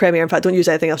just use Premiere. In fact, don't use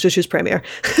anything else, just use Premiere.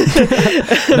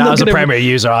 Now, as a Premiere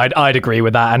user, I'd agree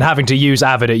with that. And having to use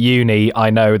Avid at uni, I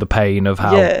know the pain of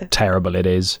how terrible it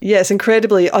is. Yeah, it's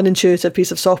incredibly unintuitive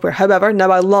piece of software. However,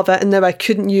 now I love it, and now I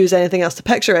couldn't use anything else to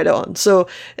picture edit on. So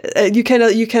you kind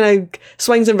of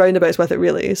swings and roundabouts with it,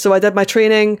 really. So I did my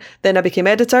training, then I became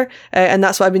editor, and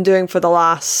that's what I've been doing for the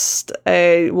last,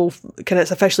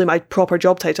 it's officially my proper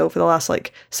job title for the last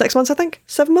 6 months, I think,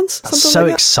 7 months. That's so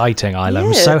exciting, Isla. Yeah.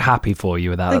 I'm so happy for you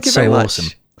with that. That's so awesome.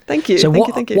 Thank you. So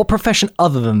thank you. What profession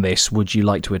other than this would you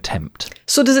like to attempt?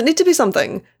 So does it need to be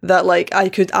something that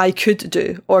I could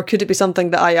do, or could it be something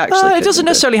that I actually it doesn't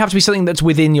necessarily have to be something that's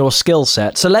within your skill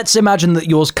set. So let's imagine that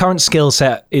your current skill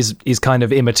set is kind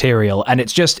of immaterial, and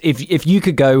it's just if you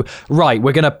could go, right,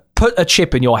 we're going to put a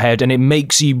chip in your head and it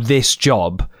makes you this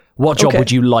job, what job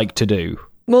would you like to do?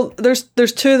 Well, there's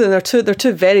two. Then they're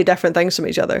two very different things from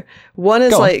each other. One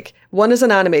is one is an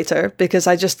animator, because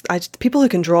I just people who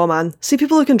can draw, man. See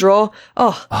people who can draw.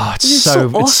 It's so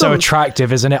awesome. It's so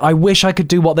attractive, isn't it? I wish I could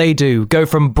do what they do. Go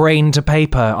from brain to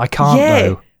paper. I can't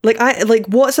though.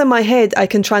 What's in my head I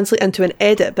can translate into an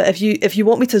edit, but if you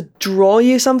want me to draw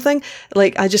you something,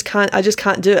 I just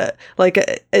can't do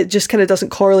it. It just kind of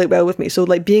doesn't correlate well with me. So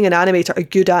being an animator, a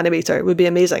good animator, would be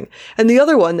amazing. And the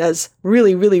other one is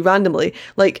really, really randomly,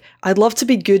 I'd love to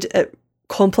be good at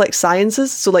complex sciences,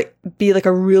 so be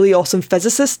a really awesome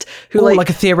physicist who like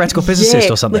a theoretical physicist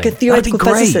or something, like a theoretical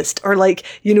physicist, or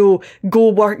go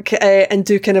work and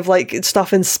do kind of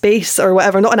stuff in space or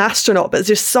whatever. Not an astronaut, but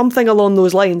just something along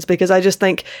those lines, because I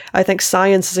think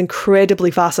science is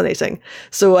incredibly fascinating.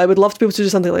 So I would love to be able to do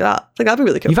something like that. I think that'd be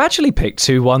really cool. You've actually picked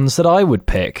two ones that I would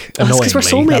pick. Annoyingly, because we're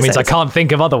soulmates. That means I can't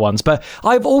think of other ones, but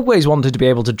I've always wanted to be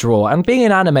able to draw. And being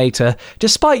an animator,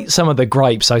 despite some of the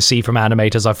gripes I see from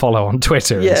animators I follow on Twitter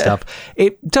and stuff,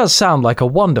 it does sound like a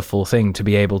wonderful thing to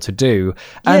be able to do.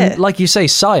 And like you say,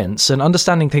 science and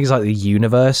understanding things like the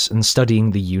universe and studying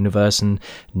the universe and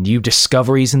new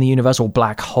discoveries in the universe, or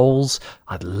black holes,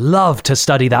 I'd love to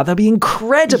study that. That'd be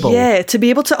incredible. Yeah, to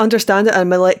be able to understand it at a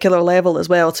molecular level as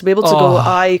well, to be able to go,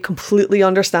 I completely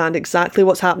understand exactly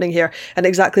what's happening here and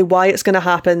exactly why it's going to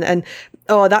happen, and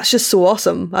that's just so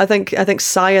awesome. I think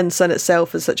science in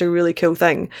itself is such a really cool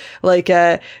thing.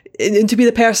 And to be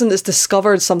the person that's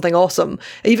discovered something awesome,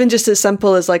 even just as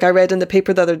simple as I read in the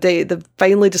paper the other day, they've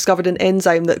finally discovered an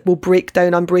enzyme that will break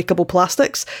down unbreakable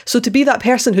plastics. So to be that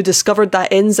person who discovered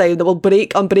that enzyme that will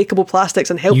break unbreakable plastics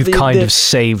and help you've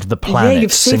saved the planet. Yeah,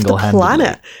 you've saved the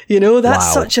planet.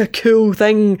 That's such a cool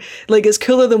thing. It's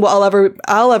cooler than what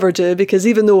I'll ever do, because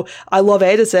even though I love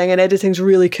editing and editing's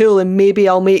really cool, and maybe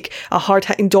I'll make a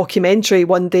hard-hitting documentary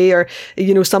one day, or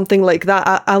something like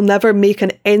that, I'll never make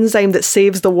an enzyme that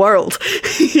saves the world. world,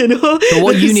 you know? But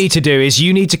what you need to do is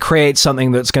you need to create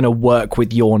something that's going to work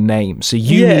with your name. So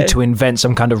you need to invent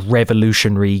some kind of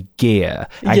revolutionary gear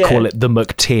and call it the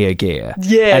McTear gear.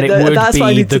 Yeah, and it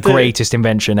would be the greatest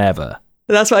invention ever.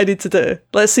 That's what I need to do.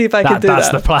 Let's see if I can do that. That's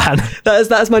the plan.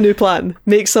 That's my new plan.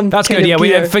 Make some. That's kind good. Yeah,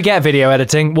 gear. we forget video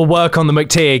editing. We'll work on the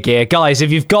McTear gear, guys.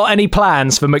 If you've got any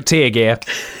plans for McTear gear,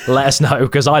 let us know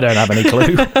because I don't have any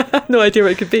clue. No idea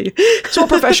what it could be. So, what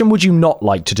profession would you not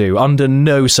like to do under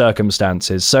no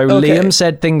circumstances? So, Liam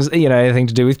said things, anything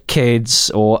to do with kids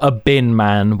or a bin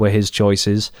man were his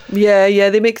choices. Yeah,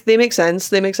 they make sense.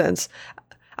 They make sense.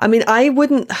 I mean, I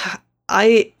wouldn't.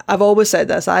 I've always said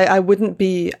this. I wouldn't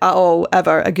be at all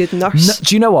ever a good nurse. No,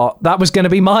 do you know what? That was going to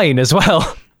be mine as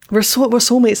well. We're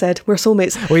soulmates, Ed. We're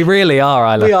soulmates. We really are,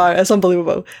 Isla. We are. It's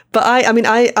unbelievable. But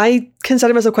I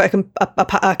consider myself quite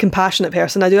a compassionate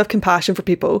person. I do have compassion for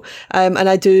people, and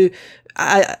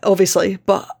I obviously,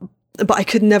 but I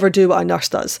could never do what a nurse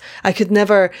does. I could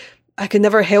never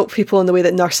help people in the way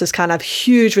that nurses can. I have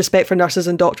huge respect for nurses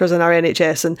and doctors in our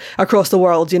NHS and across the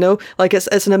world, Like,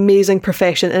 it's an amazing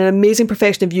profession, and an amazing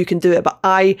profession if you can do it, but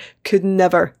I could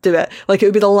never do it. Like, it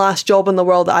would be the last job in the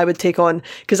world that I would take on,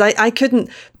 because I couldn't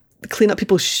clean up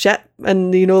people's shit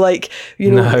and, No.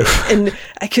 and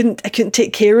I couldn't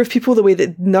take care of people the way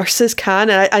that nurses can.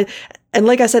 And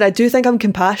like I said, I do think I'm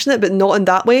compassionate, but not in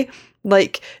that way.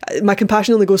 Like, my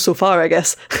compassion only goes so far, I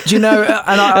guess. Do you know,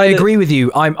 and I agree with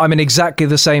you. I'm in exactly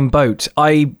the same boat.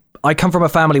 I come from a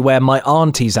family where my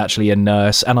auntie's actually a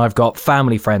nurse, and I've got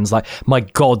family friends like my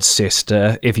god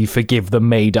sister, if you forgive the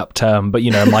made up term, but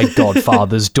my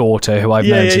godfather's daughter, who I've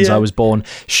known since I was born.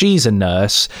 She's a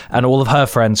nurse, and all of her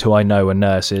friends who I know are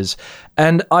nurses.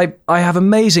 And I have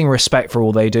amazing respect for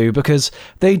all they do because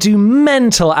they do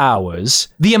mental hours.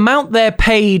 The amount they're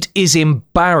paid is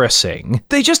embarrassing.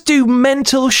 They just do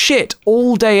mental shit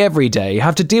all day, every day,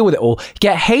 have to deal with it all,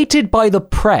 get hated by the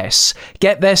press,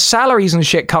 get their salaries and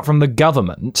shit cut from the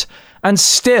government, and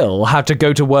still have to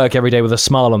go to work every day with a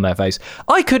smile on their face.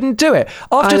 I couldn't do it.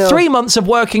 After 3 months of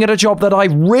working at a job that I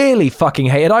really fucking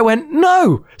hated, I went,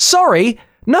 no, sorry.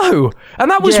 No. And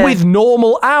that was with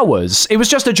normal hours. It was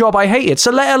just a job I hated.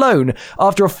 So let alone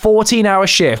after a 14-hour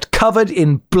shift covered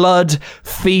in blood,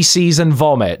 feces and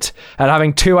vomit and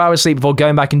having 2 hours sleep before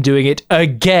going back and doing it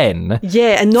again.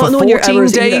 Yeah, and not for knowing your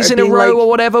hours 14 days either, in a row or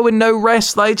whatever with no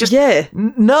rest. Like, just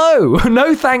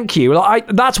no thank you.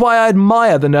 That's why I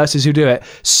admire the nurses who do it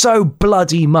so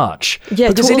bloody much. Yeah,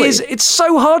 because totally. it's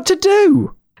so hard to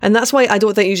do. And that's why I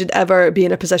don't think you should ever be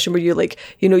in a position where you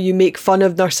you make fun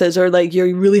of nurses or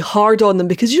you're really hard on them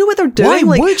because you know what they're doing.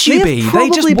 Why would you be? They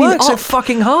just work so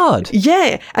fucking hard.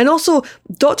 Yeah. And also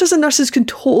doctors and nurses can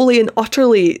totally and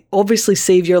utterly obviously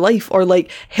save your life or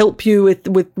help you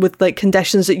with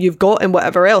conditions that you've got and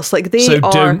whatever else.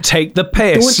 Don't take the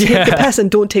piss. Don't take the piss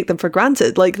and don't take them for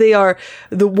granted. They are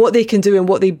what they can do and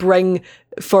what they bring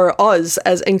for us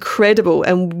is incredible,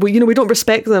 and we don't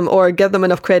respect them or give them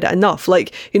enough credit enough.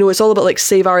 It's all about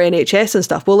save our NHS and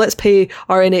stuff. Well, let's pay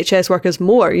our NHS workers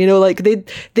more.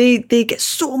 They get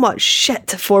so much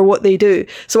shit for what they do.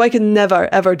 So I can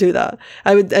never ever do that.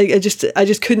 I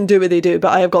just couldn't do what they do.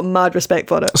 But I have got mad respect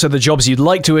for it. So the jobs you'd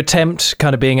like to attempt,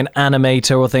 kind of being an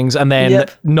animator or things, and then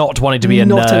not wanting to be a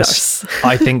nurse.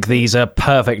 I think these are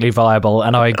perfectly viable,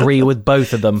 and I agree with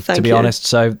both of them, to be honest.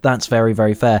 So that's very,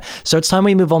 very fair. So it's time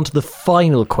we move on to the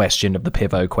final question of the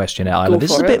Pivot questionnaire, Isla.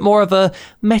 This is a bit more of a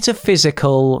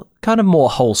metaphysical, kind of more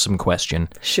wholesome question.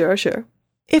 Sure.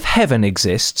 If heaven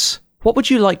exists, what would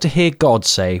you like to hear God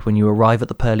say when you arrive at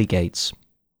the pearly gates?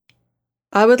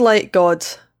 I would like God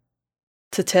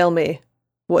to tell me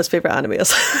what his favourite anime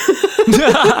is.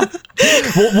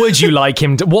 What would you like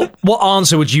him to... What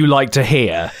answer would you like to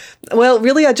hear? Well,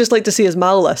 really, I'd just like to see his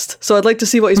mal list. So I'd like to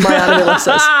see what his my anime list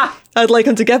is. I'd like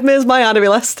him to give me his my anime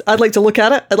list. I'd like to look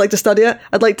at it. I'd like to study it.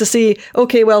 I'd like to see,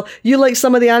 okay, well, you like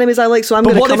some of the animes I like, so I'm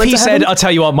going to come into But what if he said, heaven? I'll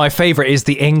tell you what, my favourite is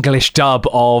the English dub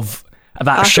of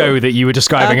that show that you were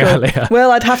describing earlier.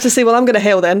 Well, I'd have to say, well, I'm going to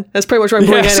hell then. That's pretty much where I'm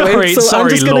going anyway. So I'm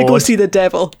just going to go see the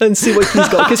devil and see what he's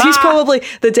got. Because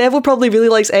the devil probably really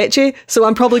likes ecchi, so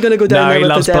I'm probably going to go down there with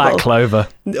the devil. No, he loves Black Clover.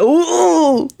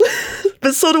 Oh,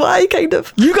 but so do I, kind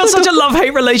of. You got such a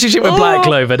love-hate relationship with Black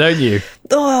Clover, don't you?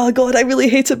 Oh, God, I really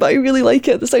hate it, but I really like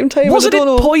it at the same time. Wasn't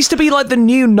it poised to be like the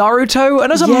new Naruto?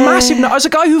 And as a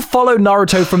guy who followed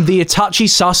Naruto from the Itachi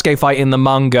Sasuke fight in the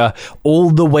manga all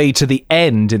the way to the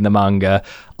end in the manga,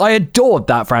 I adored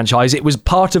that franchise. It was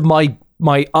part of my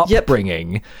my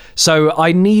upbringing. So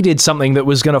I needed something that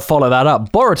was going to follow that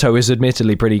up. Boruto is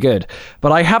admittedly pretty good,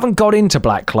 but I haven't got into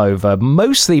Black Clover,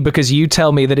 mostly because you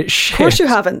tell me that it's shit. Of course you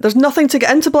haven't. There's nothing to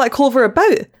get into Black Clover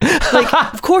about. Like,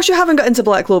 of course you haven't got into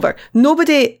Black Clover.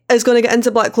 Nobody is going to get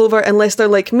into Black Clover unless they're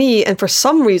like me, and for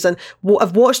some reason,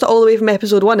 I've watched it all the way from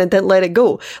episode 1 and didn't let it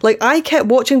go. Like, I kept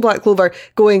watching Black Clover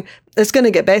going, it's going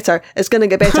to get better, it's going to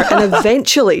get better. And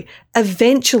eventually,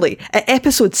 at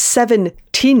episode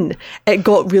 17, it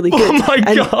got really good. Oh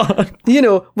my God. You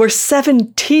know, we're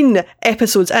 17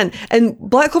 episodes in, and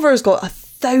Black Clover has got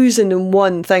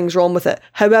 1,001 things wrong with it.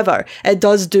 However, it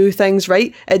does do things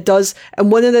right. It does.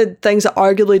 And one of the things that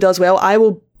arguably does well, I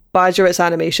will badger its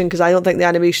animation because I don't think the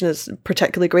animation is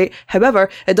particularly great. However,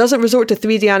 it doesn't resort to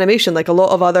 3D animation like a lot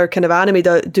of other kind of anime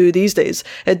do these days.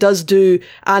 It does do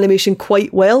animation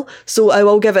quite well, so I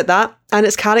will give it that. And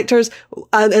its characters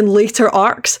in later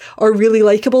arcs are really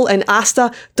likeable, and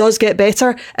Asta does get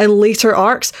better in later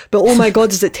arcs, but oh my God,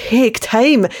 does it take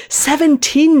time?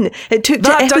 17! It took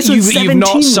to episode 17. You've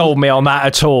not sold me on that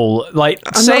at all. Like,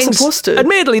 I'm not supposed to.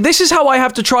 Admittedly, this is how I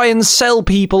have to try and sell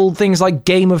people things like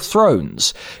Game of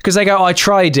Thrones. Because they go, I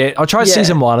tried it. I tried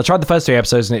season 1. I tried the first 3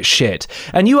 episodes and it's shit.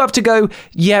 And you have to go,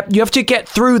 you have to get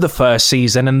through the first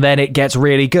season and then it gets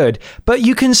really good. But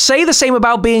you can say the same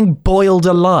about being boiled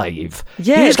alive.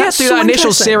 Yeah, you just get through that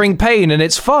initial searing pain and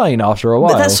it's fine after a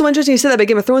while. But that's so interesting you say that about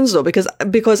Game of Thrones though,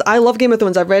 because I love Game of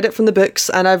Thrones. I've read it from the books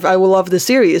and I will love the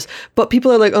series. But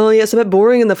people are like, oh yeah, it's a bit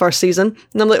boring in the first season.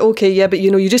 And I'm like, okay, yeah, but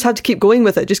you know, you just have to keep going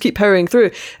with it. Just keep powering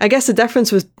through. I guess the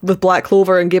difference with Black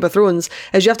Clover and Game of Thrones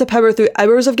is you have to power through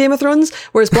hours of Game of Thrones,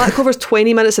 whereas Black Clover's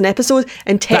 20 minutes an episode,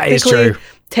 and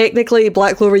technically,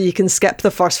 Black Clover, you can skip the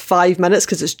first 5 minutes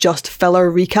because it's just filler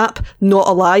recap. Not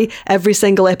a lie. Every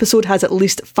single episode has at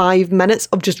least 5 minutes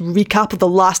of just recap of the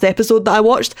last episode that I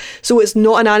watched. So it's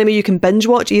not an anime you can binge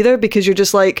watch either, because you're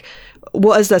just like,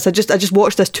 what is this? I just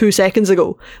watched this 2 seconds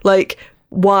ago. Like,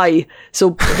 why?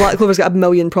 So Black Clover's got a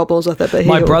million problems with it. But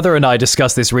my brother and I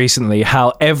discussed this recently,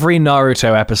 how every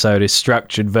Naruto episode is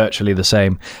structured virtually the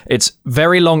same. It's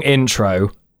very long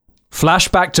intro,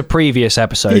 flashback to previous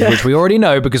episodes, which we already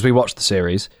know because we watched the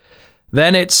series.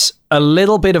 Then it's a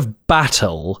little bit of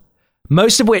battle,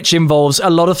 most of which involves a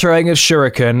lot of throwing of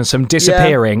shuriken, some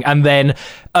disappearing, and then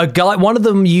a guy, one of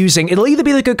them using, it'll either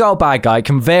be the good guy or bad guy, it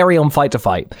can vary on fight to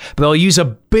fight, but they'll use a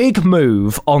big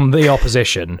move on the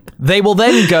opposition. They will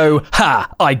then go,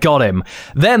 ha, I got him.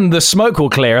 Then the smoke will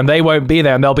clear and they won't be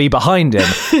there and they'll be behind him.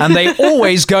 And they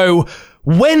always go,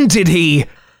 when did he...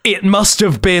 It must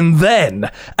have been then.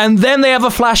 And then they have a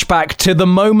flashback to the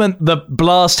moment the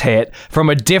blast hit from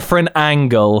a different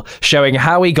angle, showing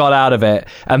how he got out of it.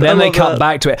 And then they cut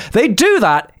back to it. They do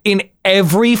that in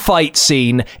every fight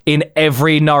scene in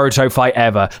every Naruto fight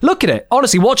ever. Look at it.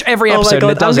 Honestly, watch every episode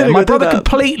and it does it. My brother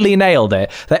completely nailed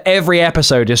it, that every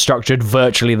episode is structured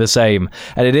virtually the same.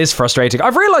 And it is frustrating.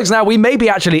 I've realized now we may be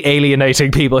actually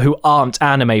alienating people who aren't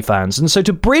anime fans. And so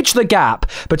to bridge the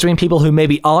gap between people who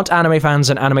maybe aren't anime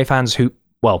fans and anime fans who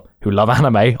love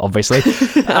anime, obviously.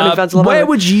 Where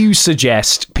would you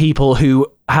suggest people who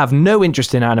have no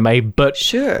interest in anime, but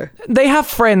they have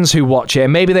friends who watch it,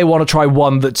 and maybe they want to try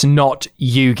one that's not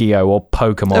Yu-Gi-Oh! Or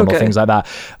Pokemon or things like that?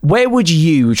 Where would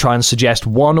you try and suggest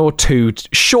 1 or 2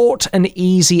 short and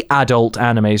easy adult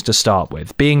animes to start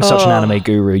with? Being such an anime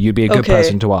guru, you'd be a good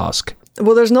person to ask.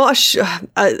 Well, there's not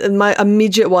my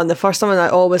immediate one. The first one I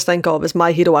always think of is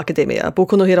My Hero Academia.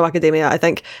 Boku no Hero Academia, I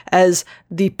think, is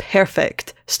the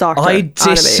perfect starter I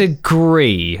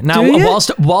disagree. Anime. Now,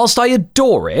 whilst I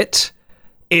adore it,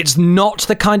 it's not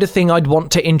the kind of thing I'd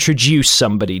want to introduce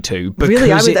somebody to, because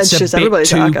really? It's a bit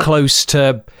too close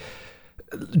to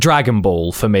Dragon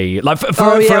Ball for me. Like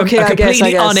for a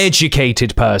completely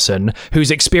uneducated person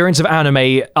whose experience of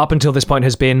anime up until this point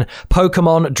has been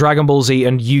Pokemon, Dragon Ball Z,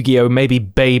 and Yu-Gi-Oh! Maybe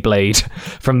Beyblade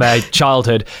from their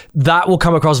childhood, that will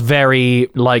come across very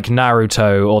like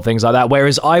Naruto or things like that.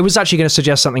 Whereas I was actually going to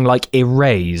suggest something like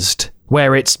Erased,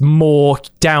 where it's more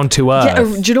down to earth.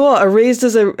 Yeah, do you know what? Erased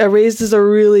is a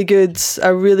really good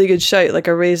shout. Like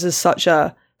Erased is such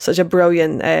a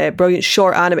brilliant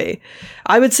short anime.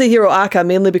 I would say Hero Aka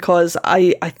mainly because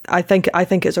I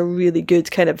think it's a really good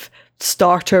kind of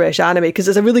starter-ish anime, because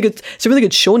it's a really good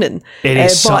shonen. It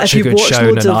is such a good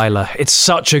shonen, Isla. It's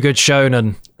such a good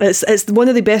shonen. It's one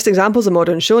of the best examples of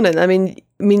modern shonen. I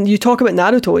mean, you talk about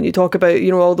Naruto and you talk about, you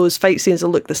know, all those fight scenes that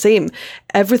look the same.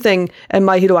 Everything in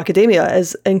My Hero Academia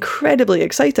is incredibly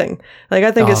exciting. Like,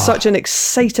 I think it's such an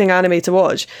exciting anime to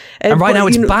watch. And right now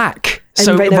it's back.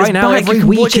 So right now every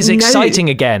week is exciting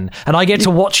again, and I get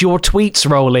to watch your tweets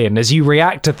roll in as you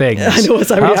react to things. I know,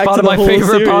 as I react That's part to of my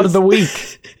favourite part of the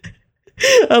week.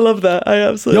 I love that. I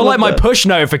absolutely You're love like my that. push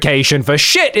notification for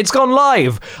shit, it's gone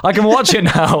live. I can watch it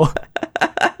now.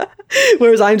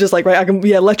 Whereas I'm just like, right, I can,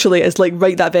 literally, it's like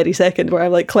right that very second where I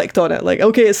like clicked on it. Like,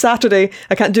 okay, it's Saturday.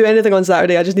 I can't do anything on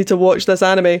Saturday. I just need to watch this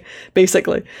anime,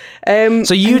 basically.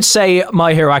 So you'd say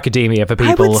My Hero Academia for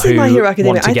people who My Hero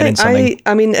Academia. want to get into something.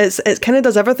 I mean, it kind of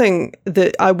does everything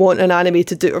that I want an anime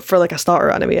to do for like a starter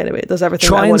anime. Anyway, it does everything.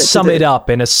 Try I and want it sum to do. it up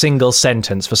in a single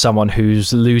sentence for someone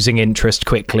who's losing interest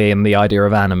quickly in the idea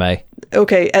of anime.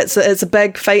 Okay, it's a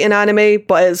big fighting anime,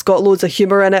 but it's got loads of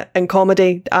humor in it and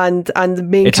comedy, and the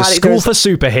main It's characters. a school for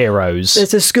superheroes.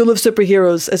 It's a school of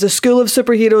superheroes. It's a school of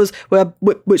superheroes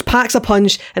which packs a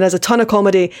punch and has a ton of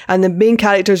comedy, and the main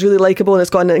character is really likable, and it's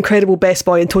got an incredible best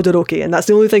boy in Todoroki, and that's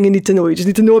the only thing you need to know. You just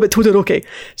need to know about Todoroki.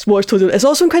 Just watch Todoroki. It's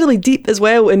also incredibly deep as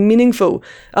well and meaningful.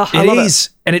 I love it.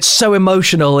 And it's so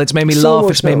emotional. It's made me So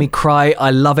laugh. It's made emotional. me cry. I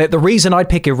love it. The reason I'd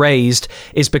pick Erased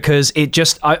is because it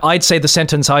just, I'd say the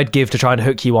sentence I'd give to try and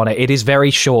hook you on it, it is very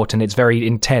short and it's very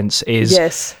intense, is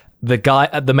Yes.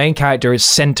 the main character is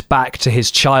sent back to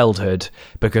his childhood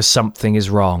because something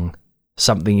is wrong.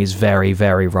 Something is very,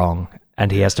 very wrong.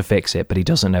 And he has to fix it, but he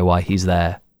doesn't know why he's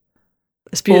there.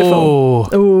 It's beautiful.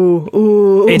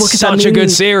 It's such a good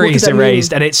series,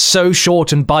 Erased, and it's so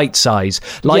short and bite-sized.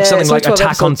 Like something like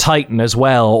Attack on Titan as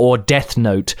well, or Death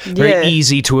Note. Very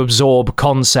easy to absorb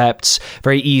concepts,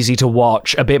 very easy to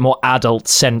watch, a bit more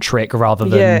adult-centric rather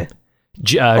than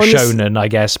shonen, I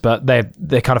guess, but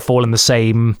they kind of fall in the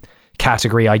same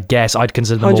category, I guess. I'd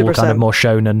consider them 100%. all kind of more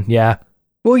shonen, yeah.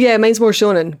 Well, yeah, mine's more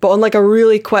shonen, but on like a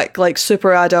really quick, like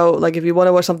super adult, like if you want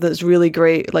to watch something that's really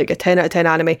great, like a 10 out of 10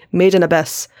 anime, Made in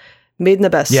Abyss.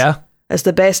 Yeah. It's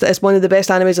the best. It's one of the best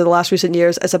animes of the last recent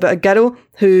years. It's about a girl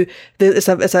who it's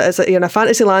in a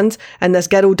fantasy land, and this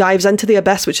girl dives into the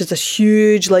abyss, which is this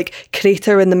huge like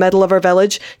crater in the middle of her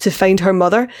village, to find her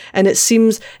mother. And it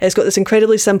seems it's got this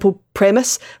incredibly simple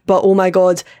premise, but oh my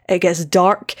god, it gets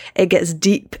dark, it gets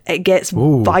deep, it gets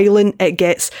violent, it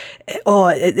gets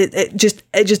it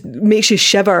just makes you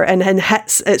shiver and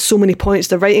hits at so many points.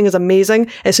 The writing is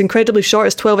amazing. It's incredibly short.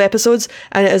 It's 12 episodes,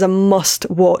 and it is a must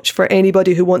watch for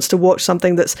anybody who wants to watch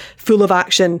something that's full of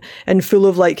action and full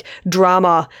of like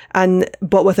drama,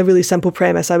 but with a really simple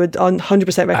premise. I would 100%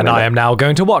 recommend And I am now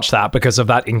going to watch that because of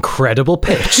that incredible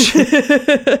pitch.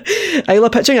 Isla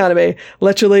pitching anime.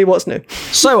 Literally, what's new?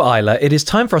 So, Isla, it is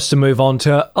time for us to move on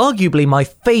to arguably my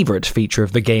favourite feature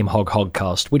of the Game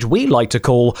Hogcast, which we like to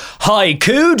call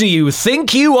HAIKU Do You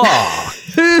Think You Are?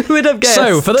 Who would have guessed?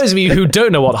 So, for those of you who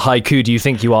don't know what HAIKU Do You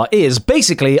Think You Are is,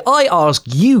 basically, I ask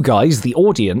you guys, the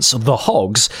audience, the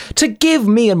hogs, to give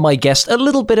me and my guest a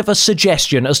little bit of a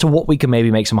suggestion as to what we can maybe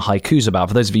make some haikus about.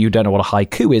 For those of you who don't know what a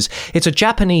haiku is, it's a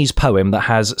Japanese poem that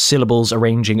has syllables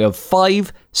arranging of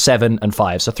 5, 7, and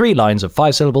 5. So 3 lines of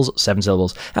 5 syllables, 7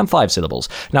 syllables, and 5 syllables.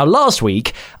 Now, last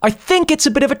week, I think it's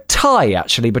a bit of a tie,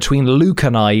 actually, between Luke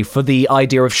and I for the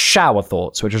idea of shower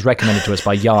thoughts, which was recommended to us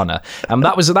by Yana. And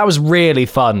that was really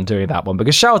fun doing that one,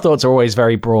 because shower thoughts are always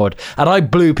very broad, and I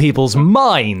blew people's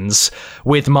minds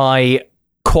with my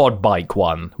quad bike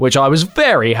one, which I was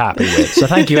very happy with. So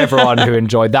thank you everyone who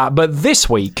enjoyed that. But this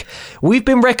week, we've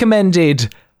been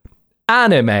recommended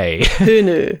anime. Who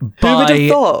knew? Who would have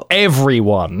thought?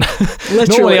 Everyone. Literally.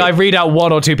 Normally I read out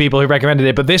 1 or 2 people who recommended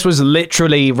it, but this was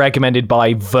literally recommended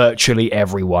by virtually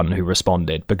everyone who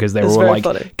responded, because they were all like,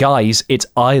 funny. guys, it's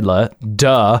Isla,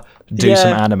 duh, do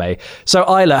some anime. So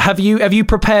Isla, have you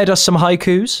prepared us some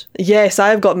haikus? Yes,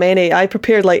 I've got many. I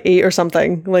prepared like 8 or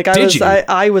something. Like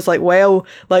I was like well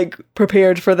like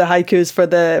prepared for the haikus for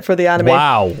the anime.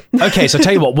 Wow. Okay, so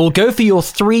tell you what, we'll go for your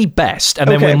 3 best, and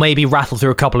then we'll maybe rattle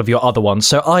through a couple of your other ones.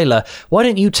 So Isla, why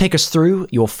don't you take us through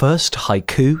your first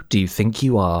haiku do you think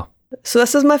you are? So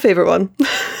this is my favorite one.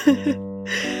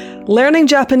 Learning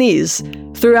Japanese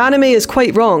through anime is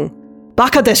quite wrong.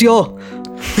 Baka desu yo.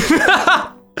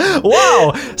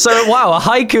 Wow. So, a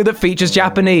haiku that features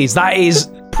Japanese. That is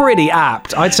pretty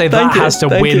apt. I'd say that has to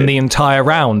win the entire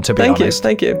round, to be honest.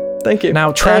 Thank you.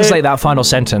 Now, translate that final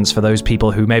sentence for those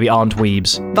people who maybe aren't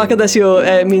weebs. Baka desu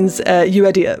yo means you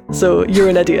idiot. So you're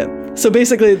an idiot. So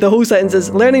basically the whole sentence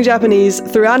is learning Japanese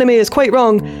through anime is quite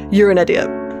wrong. You're an idiot.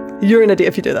 You're an idiot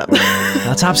if you do that.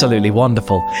 That's absolutely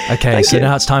wonderful. Okay, so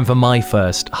now it's time for my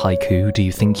first haiku do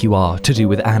you think you are, to do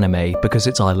with anime, because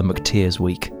it's Isla McTear's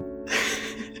week.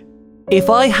 If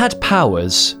I had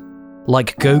powers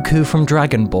like Goku from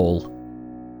Dragon Ball,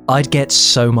 I'd get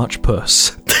so much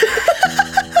puss.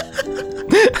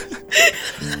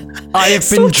 I have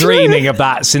been dreaming of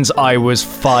that since I was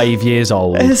 5 years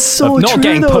old. It's so of not true,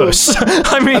 getting though. puss.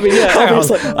 I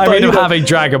mean of having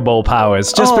Dragon Ball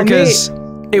powers, just because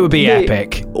it would be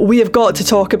epic. We have got to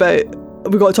talk about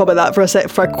we got to talk about that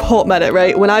for a hot minute,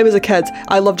 right? When I was a kid,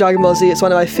 I loved Dragon Ball Z. It's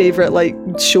one of my favourite like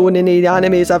shonen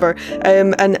animes ever.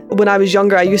 And when I was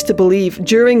younger, I used to believe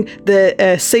during the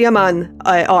Saiyaman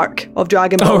arc of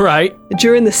Dragon Ball. Oh, right.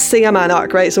 During the Saiyaman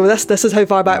arc, right? So this is how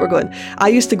far back we're going. I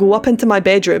used to go up into my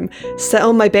bedroom, sit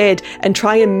on my bed, and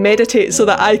try and meditate so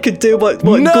that I could do what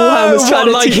Gohan was trying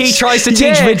to teach. He tries to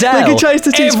teach Videl. Like he tries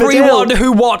to teach Everyone Videl.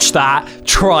 who watched that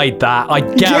tried that, I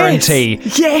guarantee.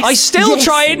 Yes. I still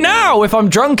try it now if I'm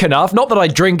drunk enough. Not that I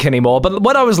drink anymore, but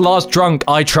when I was last drunk,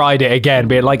 I tried it again,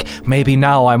 being like, maybe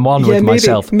now I'm one with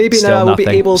myself. Maybe Still now I will nothing.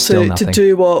 be able Still to nothing.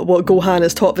 do what Gohan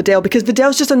has taught Videl, because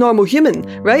Videl's just a normal human,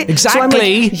 right? Exactly. So I'm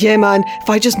like, yeah, man, if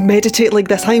I just meditate like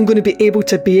this, I'm going to be able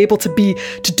to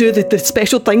do the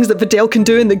special things that Videl can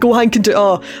do and that Gohan can do.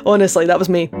 Oh, honestly, that was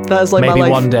me. That is like Maybe my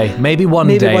life. one day. Maybe one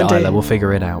day, Isla, we'll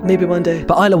figure it out. Maybe one day.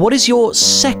 But Isla, what is your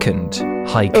second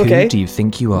haiku do you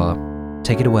think you are?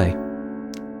 Take it away.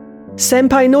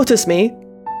 Senpai noticed me.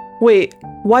 Wait,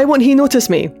 why won't he notice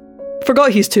me?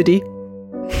 Forgot he's 2D.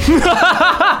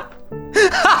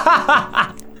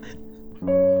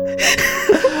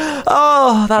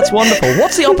 Oh, that's wonderful.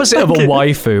 What's the opposite of a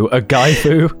waifu? A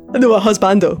gaifu? No, a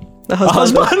husbando. A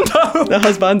husbando. A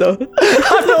husbando.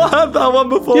 I've not heard that one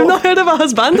before. You've not heard of a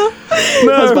husbando?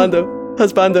 No.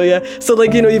 Husbando, yeah. So,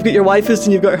 like, you know, you've got your waifus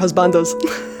and you've got your husbandos.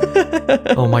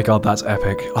 Oh my god, that's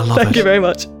epic. I love it. Thank you very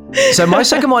much. So my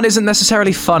second one isn't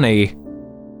necessarily funny,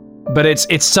 but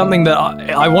it's something that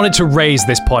I wanted to raise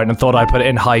this point and thought I'd put it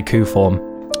in haiku form.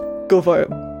 Go for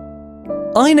it.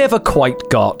 I never quite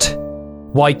got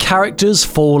why characters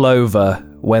fall over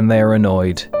when they're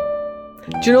annoyed.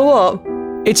 Do you know what?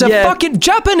 It's a fucking...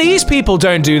 Japanese people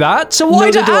don't do that, so why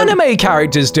do anime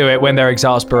characters do it when they're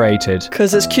exasperated?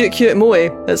 Because it's cute moe.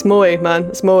 It's moe, man.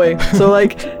 It's moe. So,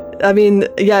 like... I mean,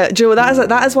 yeah, do you know,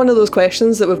 that is one of those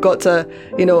questions that we've got to,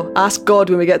 you know, ask God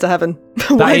when we get to heaven.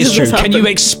 That is true. Can you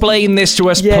explain this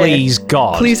to us, please,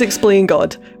 God? Please explain,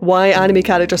 God, why anime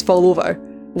characters fall over.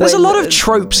 There's a lot of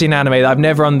tropes in anime that I've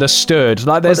never understood.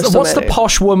 Like, there's what's the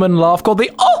posh woman laugh called? The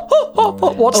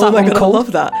what's that one called? I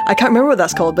love that. I can't remember what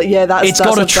that's called, but yeah, that's... It's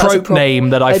got a trope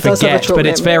name that I forget, but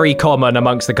it's very common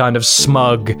amongst the kind of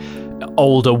smug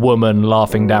older woman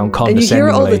laughing down condescendingly. And you hear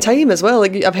it all the time as well.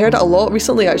 Like, I've heard it a lot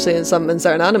recently, actually, in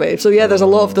certain anime. So yeah, there's a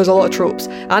lot of tropes.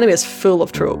 Anime is full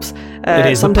of tropes. It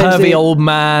is. The pervy old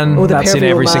man. That's in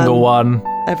every single one.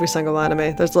 Every single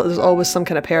anime. There's always some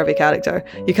kind of pervy character.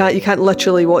 You can't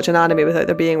literally watch an anime without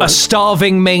there being one. A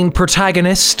starving main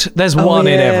protagonist. There's one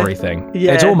in everything.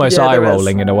 Yeah, it's almost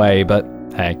eye-rolling in a way, but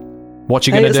hey. What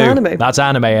you gonna do? Anime. That's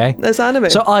anime, eh? That's anime.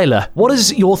 So Isla, what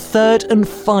is your third and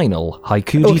final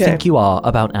haiku do you think you are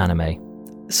about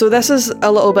anime? So this is a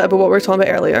little bit about what we were talking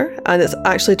about earlier, and it's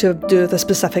actually to do with a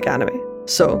specific anime.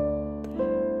 So,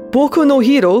 Boku no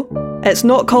Hero, it's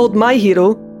not called My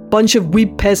Hero, bunch of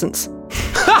weeb peasants.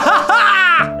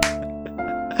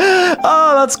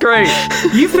 Oh, that's great.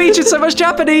 You featured so much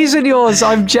Japanese in yours.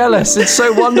 I'm jealous. It's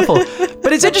so wonderful.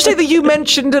 But it's interesting that you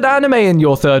mentioned an anime in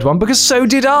your third one, because so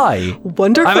did I.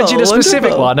 Wonderful. I mentioned a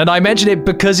specific one, and I mentioned it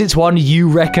because it's one you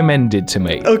recommended to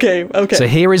me. Okay. So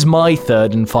here is my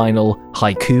third and final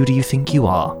haiku do you think you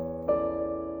are?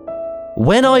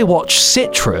 When I watch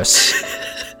Citrus,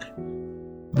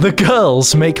 the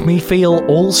girls make me feel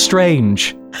all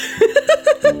strange.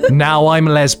 Now I'm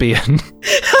lesbian.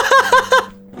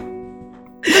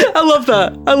 I love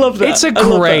that. It's a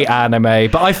great anime,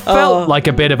 but I felt like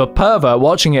a bit of a pervert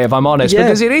watching it, if I'm honest,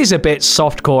 because it is a bit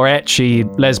softcore, ecchi,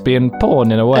 lesbian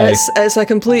porn in a way. It's a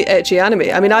complete ecchi anime.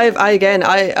 I mean, I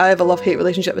have a love-hate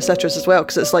relationship with Citrus as well,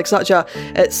 because it's like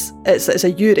it's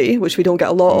a yuri, which we don't get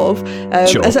a lot of.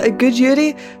 Sure. Is it a good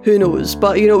yuri? Who knows?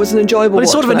 But you know, it was an enjoyable. But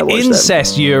it's sort of an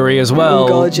incest yuri as well. Oh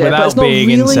god, yeah. Without but it's not being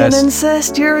really incest. an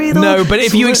incest yuri, though. No, but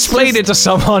if you explain it to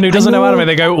someone who doesn't know anime,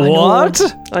 they go, "What?"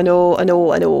 I know.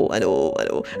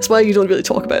 That's why you don't really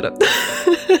talk about it.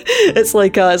 It's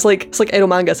like Ero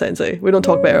Manga Sensei. We don't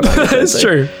talk about Ero Manga Sensei. It's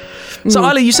true. So,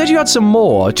 Isla, you said you had some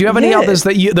more. Do you have any others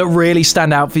that really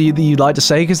stand out for you that you'd like to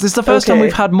say? Because this is the first time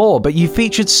we've had more, but you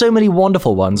featured so many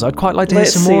wonderful ones. I'd quite like to hear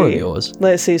some more of yours.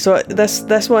 Let's see. So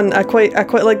this one, I quite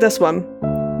like this one,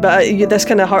 but this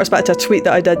kind of harks back to a tweet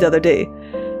that I did the other day.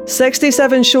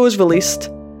 67 shows released.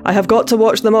 I have got to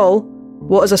watch them all.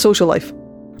 What is a social life?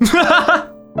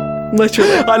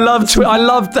 Literally. I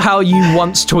loved how you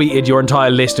once tweeted your entire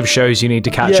list of shows you need to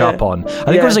catch up on. I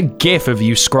think it was a GIF of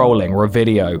you scrolling or a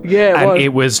video. Yeah, and it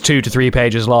was 2 to 3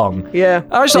 pages long. Yeah.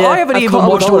 I haven't even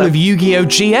watched all of Yu-Gi-Oh!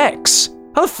 GX.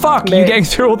 How the fuck are you getting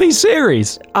through all these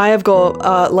series? I have got,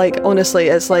 honestly,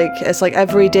 it's like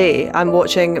every day I'm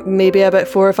watching maybe about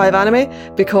 4 or 5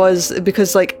 anime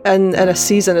because like in a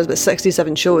season there's about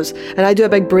 67 shows, and I do a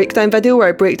big breakdown video where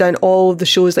I break down all of the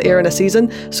shows that air in a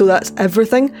season, so that's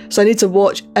everything. So I need to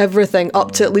watch everything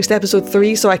up to at least episode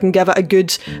 3 so I can give it a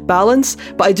good balance,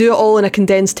 but I do it all in a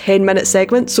condensed 10-minute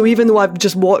segment, so even though I've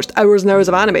just watched hours and hours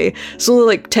of anime, it's only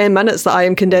like 10 minutes that I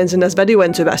am condensing this video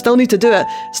into, but I still need to do it.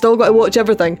 Still got to watch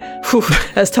everything. Whew,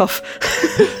 that's tough.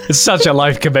 It's such a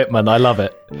life commitment. I love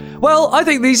it. Well, I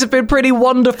think these have been pretty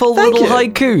wonderful little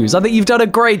haikus. I think you've done a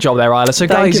great job there, Isla. So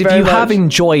guys, if you have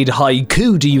enjoyed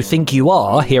Haiku Do You Think You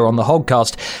Are here on the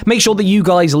Hogcast, make sure that you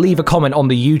guys leave a comment on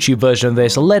the YouTube version of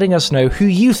this letting us know who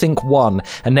you think won.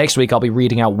 And next week I'll be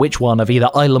reading out which one of either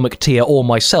Isla McTear or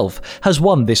myself has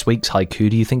won this week's Haiku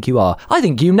Do You Think You Are. I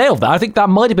think you nailed that. I think that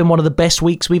might have been one of the best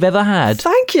weeks we've ever had.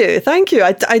 Thank you.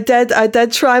 I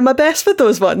did try my best with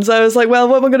those ones. I was like, well,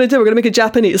 what am I going to do? We're going to make it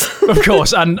Japanese. Of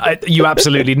course, and you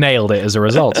absolutely nailed it as a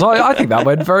result. So I think that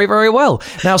went very, very well.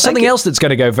 Now, something else that's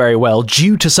going to go very well,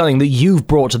 due to something that you've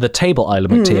brought to the table, Isla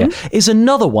McTear, is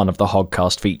another one of the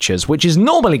Hogcast features, which is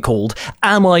normally called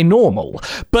Am I Normal?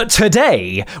 But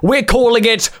today, we're calling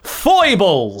it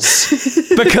Foibles,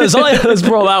 because Isla's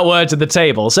brought that word to the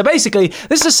table. So basically,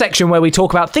 this is a section where we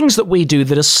talk about things that we do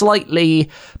that are slightly,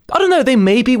 I don't know, they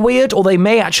may be weird or they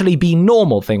may actually be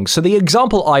normal things. So the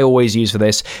example I always use for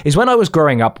this is when I was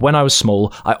growing up, when I was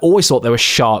small, I always thought there were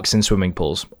sharks in swimming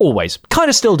pools. Always. Kind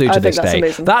of still do to this day.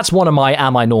 Amazing. That's one of my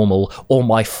Am I Normal or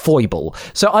my foible.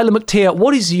 So Isla McTear,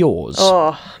 what is yours?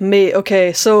 Oh, mate.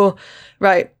 Okay, so,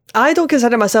 right. I don't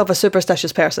consider myself a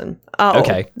superstitious person at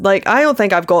all. Like, I don't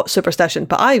think I've got superstition,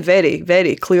 but I very,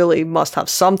 very clearly must have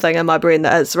something in my brain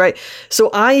that is, right? So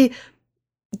I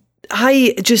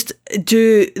just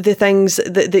do the things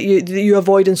that you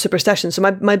avoid in superstition. So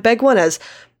my big one is,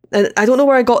 and I don't know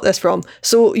where I got this from.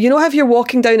 So, you know how if you're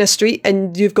walking down a street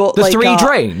and you've got the 3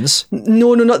 drains?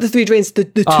 No, not the 3 drains, the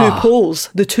 2 poles.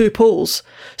 The 2 poles.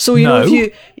 So, you know, if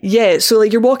you... Yeah, so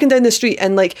like you're walking down the street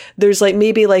and like there's like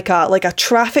maybe like a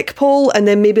traffic pole and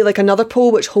then maybe like another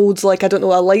pole which holds like, I don't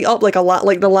know, a light up, like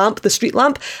like the lamp, the street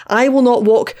lamp. I will not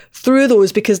walk through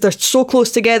those because they're so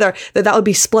close together that would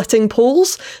be splitting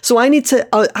poles. So I need to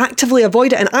actively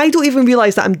avoid it, and I don't even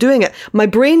realise that I'm doing it. My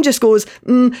brain just goes,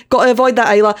 got to avoid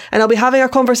that, Isla, and I'll be having a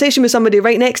conversation with somebody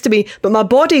right next to me, but my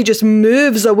body just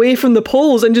moves away from the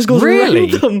poles and just goes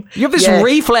around them. You have this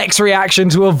reflex reaction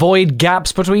to avoid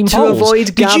gaps between poles. To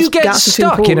avoid gaps. Did you get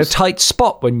stuck in a tight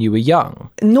spot when you were young?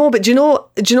 No, but do you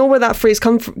know where that phrase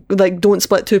comes from? Like, don't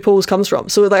split 2 poles comes from.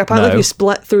 So, like, apparently, if you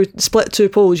split 2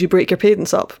 poles, you break your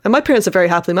parents up. And my parents are very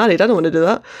happily married. I don't want to do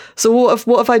that. So,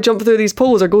 what if I jump through these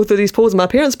poles or go through these poles and my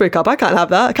parents break up? I can't have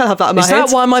that. I can't have that in my head.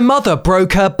 Is that why my mother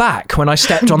broke her back when I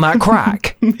stepped on that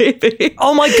crack? Maybe.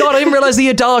 Oh my god! I didn't realise the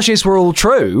adages were all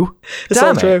true. It's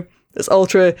all true. It's all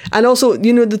true. And also,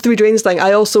 you know, the 3 drains thing,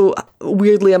 I also,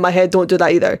 weirdly in my head, don't do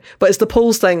that either. But it's the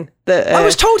poles thing that... I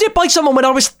was told it by someone when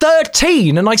I was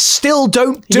 13, and I still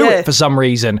don't do it for some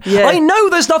reason. Yeah. I know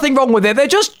there's nothing wrong with it. They're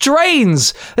just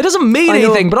drains. It doesn't mean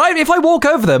anything. But if I walk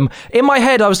over them, in my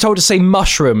head, I was told to say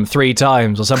mushroom 3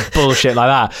 times or some bullshit like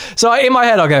that. So in my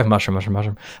head, I'll go, mushroom, mushroom,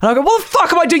 mushroom. And I'll go, what the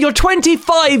fuck am I doing? You're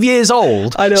 25 years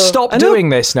old. I know. Stop doing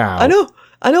this now.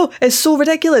 I know, it's so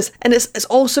ridiculous, and it's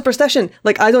all superstition.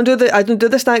 Like, I don't do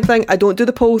the stank thing, I don't do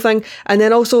the pole thing, and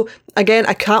then also, again,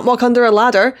 I can't walk under a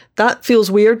ladder. That feels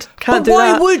weird. Can't do that.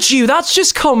 But why would you? That's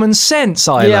just common sense,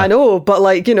 Isla. Yeah, I know, but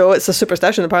like, you know, it's a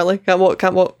superstition apparently. Can't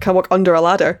walk under a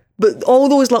ladder. But all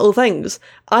those little things,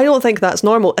 I don't think that's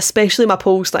normal, especially my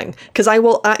poles thing, because I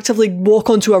will actively walk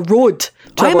onto a road.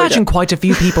 I imagine quite a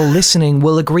few people listening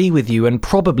will agree with you and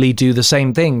probably do the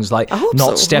same things, like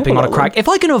not stepping on a crack. If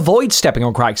I can avoid stepping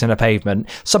on cracks in a pavement,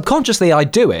 subconsciously I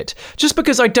do it, just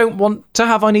because I don't want to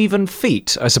have uneven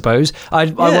feet, I suppose. I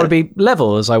want to be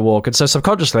level as I walk, and so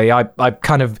subconsciously I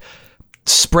kind of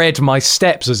spread my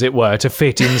steps, as it were, to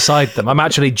fit inside them. I'm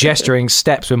actually gesturing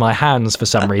steps with my hands for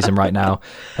some reason right now.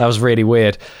 That was really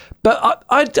weird. But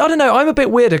I don't know, I'm a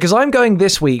bit weirder because I'm going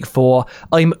this week for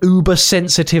I'm uber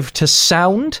sensitive to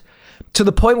sound to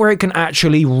the point where it can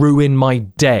actually ruin my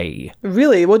day.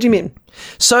 Really? What do you mean?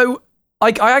 So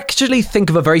I actually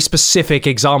think of a very specific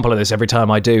example of this every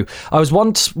time I do. I was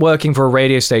once working for a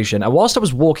radio station, and whilst I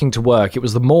was walking to work, it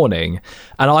was the morning,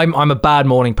 and I'm a bad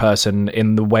morning person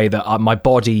in the way that my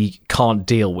body can't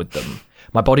deal with them.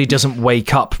 My body doesn't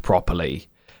wake up properly.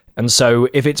 And so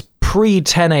if it's pre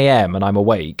 10 a.m. and I'm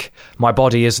awake, my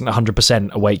body isn't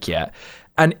 100% awake yet.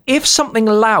 And if something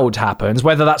loud happens,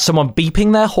 whether that's someone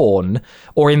beeping their horn,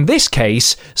 or in this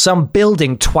case, some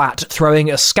building twat throwing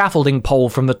a scaffolding pole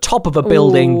from the top of a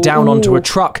building down onto a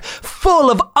truck full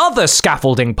of other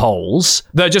scaffolding poles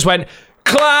that just went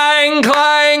clang,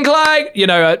 clang, clang,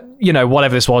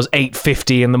 whatever this was,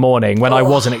 8:50 in the morning when I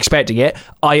wasn't expecting it,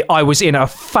 I was in a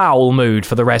foul mood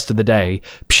for the rest of the day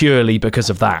purely because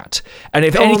of that. And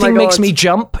if anything makes me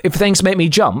jump, if things make me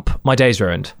jump, my day's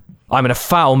ruined. I'm in a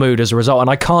foul mood as a result, and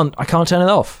I can't turn it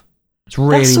off. It's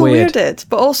really That's so weird. weirded.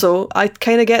 But also, I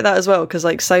kind of get that as well, because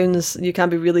like sounds, you can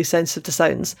be really sensitive to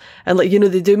sounds, and like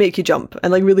they do make you jump,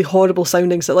 and like really horrible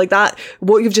sounding. So like that,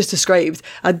 what you've just described,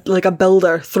 like a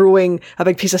builder throwing a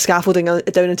big piece of scaffolding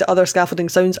down into other scaffolding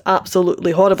sounds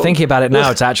absolutely horrible. Thinking about it now,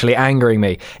 it's actually angering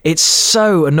me. It's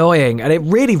so annoying, and it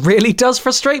really, really does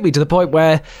frustrate me to the point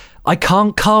where I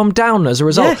can't calm down as a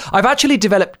result. Yeah. I've actually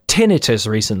developed tinnitus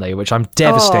recently, which I'm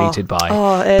devastated by.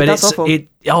 But that's awful.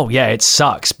 It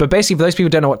sucks. But basically, for those people who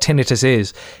don't know what tinnitus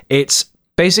is, it's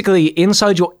basically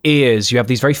inside your ears, you have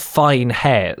these very fine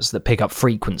hairs that pick up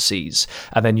frequencies,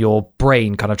 and then your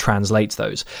brain kind of translates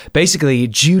those. Basically,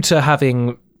 due to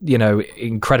having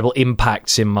incredible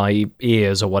impacts in my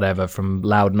ears or whatever from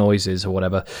loud noises or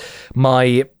whatever,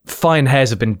 my fine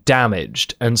hairs have been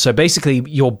damaged. And so basically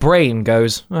your brain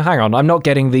goes, oh, hang on, I'm not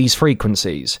getting these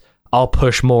frequencies. I'll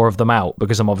push more of them out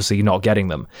because I'm obviously not getting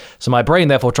them. So my brain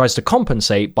therefore tries to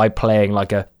compensate by playing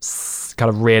like a kind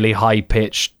of really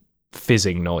high-pitched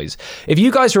fizzing noise. If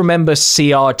you guys remember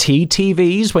CRT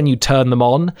TVs when you turn them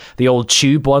on, the old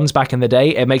tube ones back in the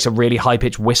day, it makes a really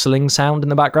high-pitched whistling sound in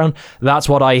the background. That's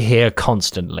what I hear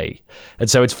constantly. And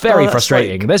so it's very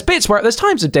frustrating. There's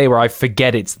times of day where I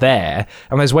forget it's there,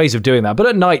 and there's ways of doing that. But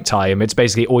at night time, it's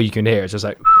basically all you can hear. It's just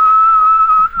like...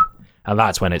 and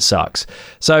that's when it sucks.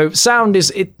 So sound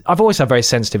I've always had very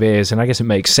sensitive ears, and I guess it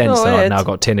makes sense that I've now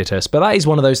got tinnitus. But that is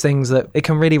one of those things that it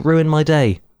can really ruin my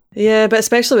day. Yeah, but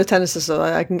especially with tinnitus, though,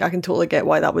 I can totally get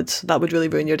why that would really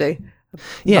ruin your day.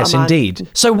 Yes, indeed.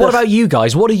 So what about you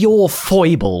guys? What are your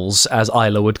foibles, as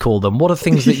Isla would call them? What are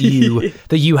things that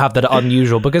you have that are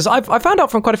unusual? Because I found out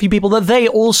from quite a few people that they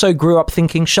also grew up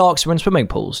thinking sharks were in swimming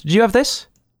pools. Did you have this?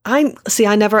 I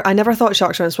never thought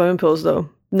sharks were in swimming pools, though.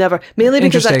 Never. Mainly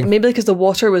because the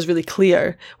water was really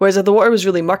clear, whereas if the water was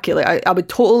really murky, like I would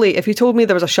totally, if you told me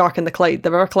there was a shark in the Clyde,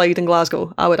 the River Clyde in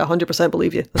Glasgow, I would 100%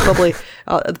 believe you. There's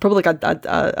probably like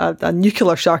a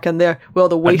nuclear shark in there with all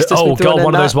the waste that's been thrown in.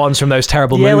 One of those ones from those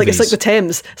terrible movies. Yeah, like it's like the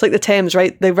Thames. It's like the Thames,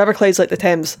 right? The River Clyde's like the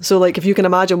Thames. So like if you can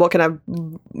imagine what kind of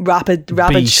rabid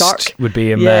beast shark would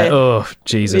be in there. Oh,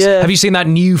 Jesus. Yeah. Have you seen that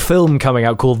new film coming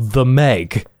out called The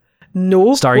Meg?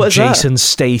 No. Starring Jason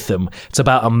Statham. It's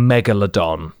about a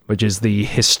megalodon, which is the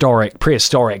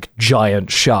prehistoric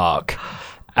giant shark.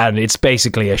 And it's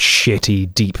basically a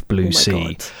shitty Deep Blue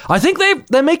Sea. God. I think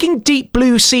they're making Deep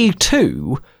Blue Sea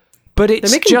 2, but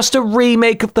it's just a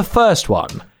remake of the first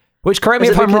one. Which, correct me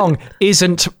if I'm wrong,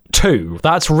 isn't 2.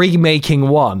 That's remaking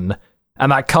 1.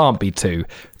 And that can't be 2.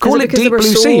 Call it Deep Blue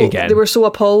Sea again. They were so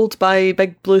appalled by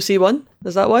Big Blue Sea 1?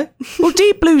 Is that why? Well,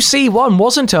 Deep Blue Sea 1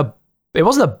 wasn't a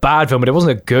bad film, but it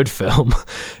wasn't a good film.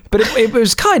 But it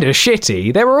was kind of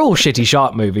shitty. They were all shitty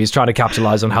shark movies trying to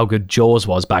capitalize on how good Jaws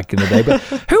was back in the day. But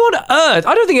who on earth?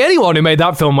 I don't think anyone who made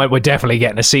that film went, we're definitely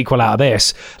getting a sequel out of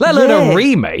this, let alone a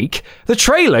remake. The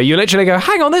trailer, you literally go,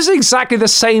 hang on, this is exactly the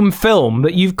same film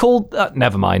that you've called...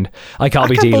 never mind. I can't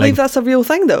believe that's a real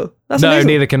thing, though. That's amazing.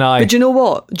 Neither can I. But do you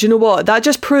know what? That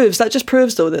just proves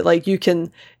though that like you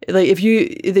can, like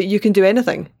that you can do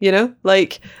anything,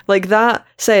 like that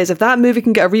says if that movie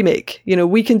can get a remake,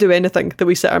 we can do anything that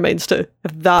we set our minds to.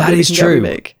 If that movie can get a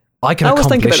remake. I can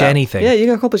accomplish anything. Yeah, you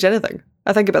can accomplish anything.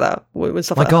 I think about that when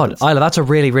stuff like that happens. Isla, that's a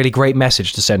really, really great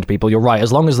message to send to people. You're right.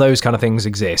 As long as those kind of things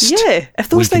exist. Yeah, if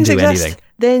those things exist,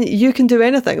 then you can do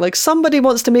anything. Like somebody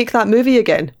wants to make that movie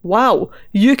again. Wow,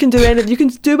 you can do anything. You can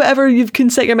do whatever you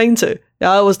can set your mind to.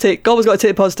 I always got to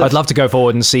take positive. I'd love to go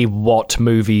forward and see what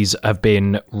movies have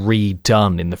been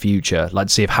redone in the future.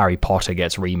 Let's see if Harry Potter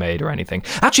gets remade or anything.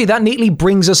 Actually, that neatly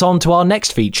brings us on to our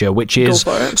next feature, which is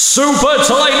Super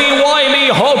Timey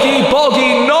Wimey Hoggy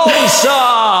Boggy Nonsense.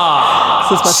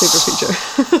 This is my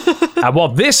favourite feature. And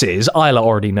what this is, Isla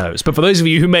already knows. But for those of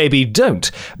you who maybe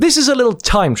don't, this is a little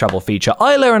time travel feature.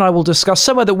 Isla and I will discuss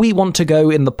somewhere that we want to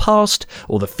go in the past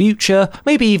or the future,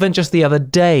 maybe even just the other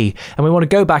day. And we want to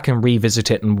go back and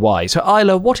revisit it and why. So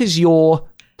Isla, what is your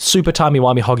super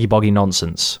timey-wimey hoggy-boggy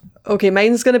nonsense? Okay,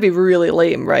 mine's going to be really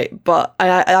lame, right? But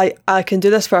I can do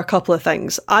this for a couple of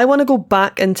things. I want to go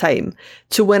back in time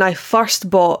to when I first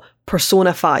bought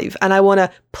Persona 5 and I want to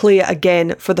play it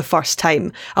again for the first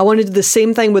time. I want to do the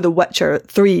same thing with The Witcher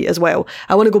 3 as well.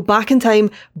 I want to go back in time,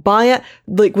 buy it,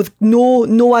 like with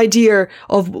no idea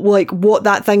of like what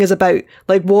that thing is about,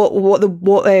 like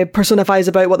what Persona 5 is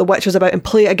about, what The Witcher is about, and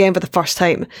play it again for the first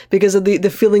time because of the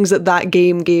feelings that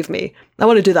game gave me. I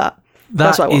want to do that.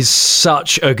 That is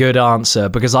such a good answer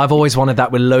because I've always wanted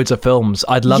that with loads of films.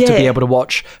 I'd love to be able to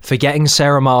watch Forgetting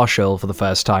Sarah Marshall for the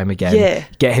first time again. Yeah.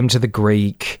 Get him to the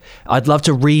Greek. I'd love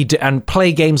to read and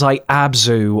play games like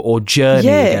Abzu or Journey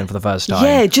again for the first time.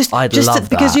 Yeah, I'd love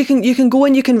because that. you can go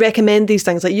and you can recommend these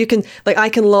things. Like I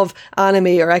can love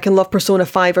anime or I can love Persona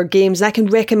 5 or games and I can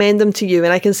recommend them to you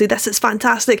and I can say this is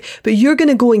fantastic, but you're going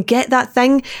to go and get that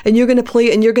thing and you're going to play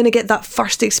it and you're going to get that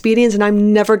first experience and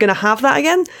I'm never going to have that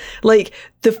again. Like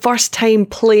the first time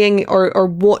playing or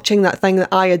watching that thing that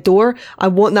I adore, I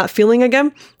want that feeling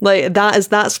again. Like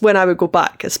that's when I would go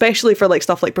back, especially for like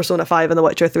stuff like Persona 5 and The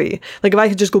Witcher 3. Like if I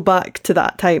could just go back to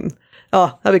that time,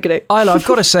 oh, that'd be great. Isla, I've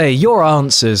got to say, your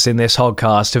answers in this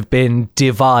podcast have been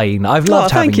divine. I've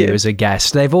loved having you as a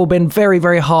guest. They've all been very,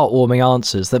 very heartwarming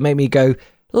answers that make me go,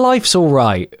 life's all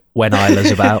right when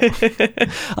Isla's about.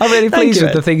 I'm really pleased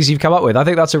with the things you've come up with. I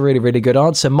think that's a really, really good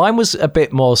answer. Mine was a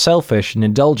bit more selfish and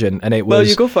indulgent, and it was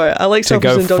you go for it. I like to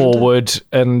go forward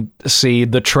and see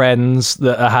the trends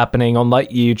that are happening on like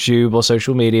YouTube or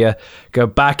social media, go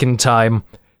back in time,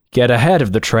 get ahead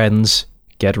of the trends,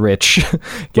 get rich,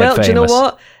 get famous. Do you know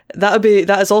what? That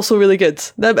is also really good.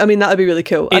 That would be really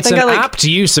cool. It's apt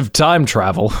use of time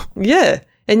travel. Yeah.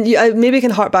 And you maybe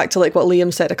can hark back to like what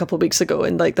Liam said a couple of weeks ago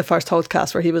in like the first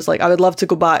podcast where he was like, I would love to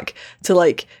go back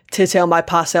to tell my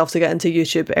past self to get into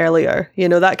YouTube earlier,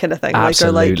 that kind of thing.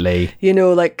 Absolutely.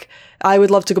 Like I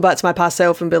would love to go back to my past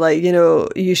self and be like,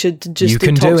 you should just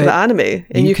talk to the anime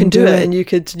and you can do it and you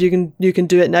can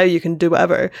do it now, you can do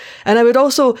whatever. And I would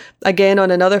also, again, on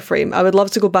another frame, I would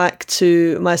love to go back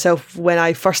to myself when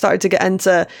I first started to get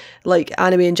into like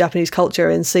anime and Japanese culture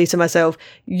and say to myself,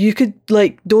 you could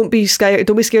like, don't be scared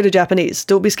of Japanese.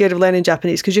 Don't be scared of learning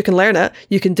Japanese because you can learn it,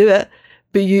 you can do it.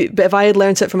 But if I had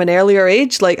learnt it from an earlier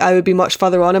age, like I would be much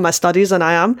further on in my studies than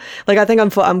I am. Like I think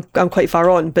I'm quite far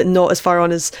on, but not as far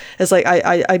on as like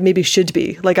I maybe should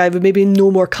be. Like I would maybe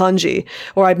know more kanji,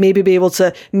 or I'd maybe be able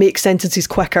to make sentences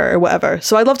quicker or whatever.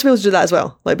 So I'd love to be able to do that as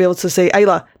well. Like be able to say,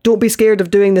 Isla, don't be scared of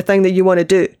doing the thing that you want to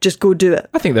do. Just go do it.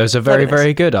 I think those are very,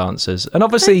 very good answers. And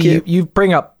obviously you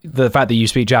bring up the fact that you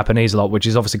speak Japanese a lot, which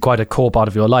is obviously quite a core part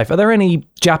of your life. Are there any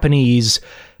Japanese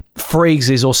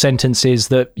phrases or sentences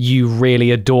that you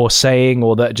really adore saying,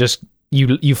 or that just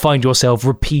you find yourself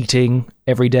repeating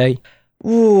every day?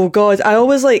 Oh God, I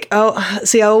always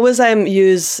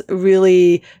use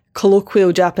really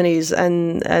colloquial Japanese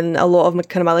and a lot of my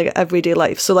kind of my like everyday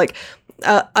life. So like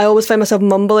I always find myself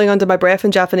mumbling under my breath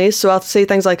in Japanese. So I'll say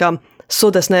things like so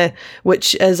desu ne,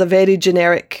 which is a very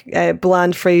generic,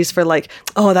 bland phrase for like,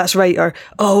 oh, that's right, or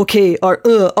oh, okay, or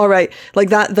all right, like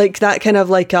that kind of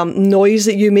like noise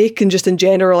that you make in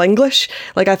general English.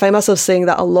 Like I find myself saying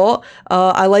that a lot.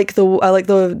 I like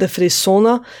the phrase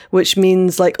sona, which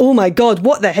means like, oh my God,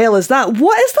 what the hell is that?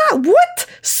 What is that? What?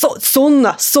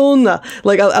 Sona.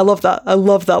 Like I love that. I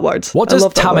love that word. What does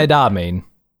tameda mean?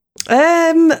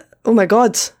 Oh my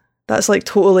God, that's like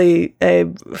totally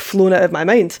flown out of my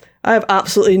mind. I have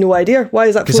absolutely no idea. Why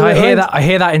is that? Because I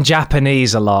hear that in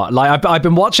Japanese a lot. Like I've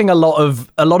been watching a lot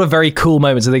of very cool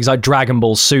moments of things like Dragon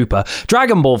Ball Super.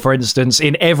 Dragon Ball, for instance,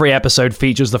 in every episode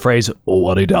features the phrase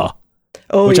 "owarida,"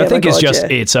 which I think is just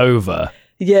it's over.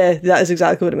 Yeah, that is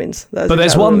exactly what it means. But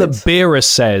there's one that Beerus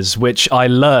says, which I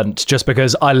learnt just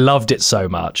because I loved it so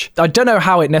much. I don't know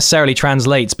how it necessarily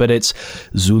translates, but it's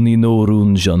 "zuni no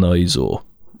run janaizo,"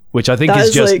 which I think is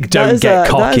just like, don't get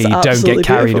cocky, don't get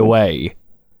carried away.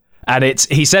 And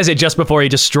he says it just before he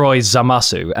destroys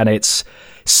Zamasu, and it's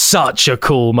such a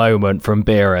cool moment from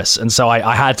Beerus, and so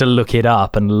I had to look it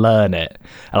up and learn it,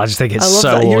 and I just think it's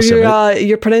so awesome.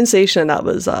 Your pronunciation that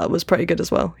was pretty good as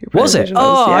well. Was it?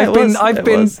 Oh, I've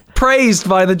been praised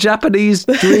by the Japanese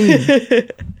dream.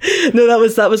 No, that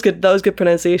was good. That was good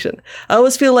pronunciation. I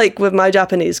always feel like with my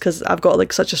Japanese, because I've got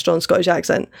like such a strong Scottish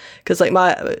accent, because like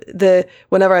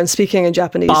whenever I'm speaking in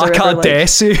Japanese, Baka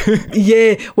desu.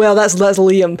 Yeah, well that's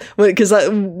Liam, because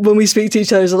when we speak to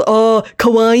each other, it's like, oh,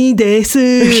 kawaii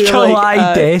desu.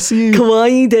 Kawaii desu.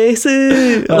 Kawaii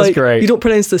desu. That's great. You don't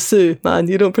pronounce the su, man.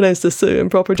 You don't pronounce the su in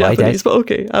proper Japanese. But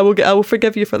okay, I will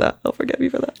forgive you for that. I'll forgive you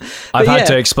for that. I've had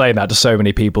to explain that to so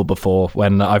many people before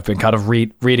when I've been kind of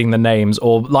reading the names,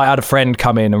 or like I had a friend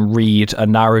come in and read a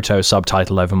Naruto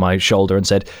subtitle over my shoulder and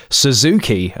said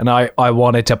Suzuki, and I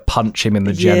wanted to punch him in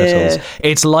the genitals.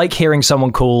 It's like hearing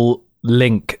someone call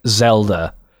Link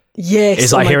Zelda. Yes.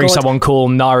 It's like hearing someone call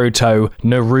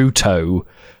Naruto,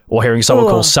 or hearing someone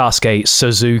call Sasuke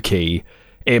Suzuki.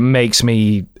 It makes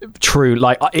me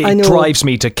it drives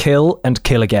me to kill and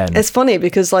kill again. It's funny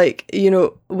because, like, you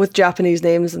know, with Japanese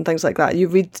names and things like that,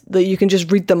 you can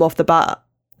just read them off the bat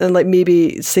and like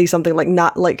maybe say something like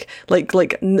what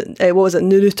was it,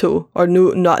 Naruto or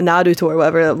Naruto or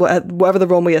whatever the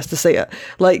wrong way is to say it.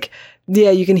 Like,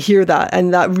 yeah, you can hear that,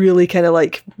 and that really kind of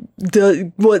like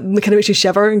kind of makes you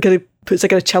shiver and kind of puts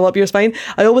like a chill up your spine.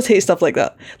 I always hate stuff like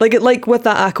that. Like with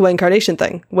that Aqua incarnation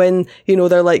thing, when, you know,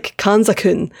 they're like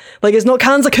Kanza-kun. Like, it's not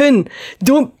Kanza-kun.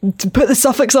 Don't put the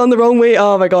suffix on the wrong way.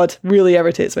 Oh my god, really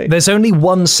irritates me. There's only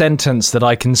one sentence that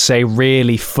I can say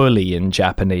really fully in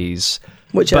Japanese.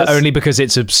 But only because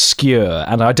it's obscure,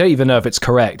 and I don't even know if it's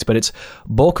correct, but it's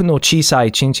Boku no chisai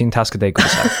chinchin tasukete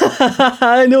kudasai.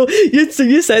 I know,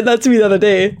 you said that to me the other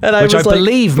day, and which I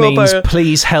believe means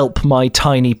please help my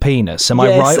tiny penis. Am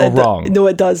I right or wrong? No,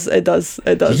 it does.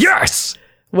 Yes!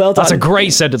 Well done. That's a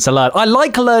great sentence to learn. I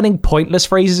like learning pointless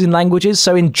phrases in languages,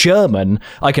 so in German,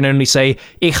 I can only say,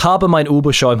 Ich habe mein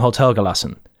Oberschau im Hotel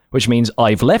gelassen, which means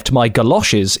I've left my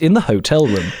galoshes in the hotel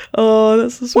room. Oh,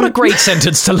 that's so sweet. What a great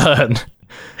sentence to learn.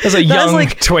 As a young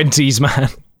 20s man.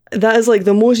 That is like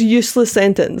the most useless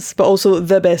sentence, but also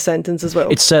the best sentence as well.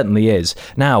 It certainly is.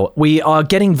 Now, we are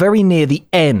getting very near the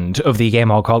end of the Game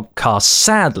HogCast,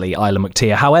 sadly, Isla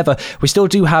McTear. However, we still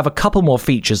do have a couple more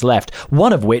features left,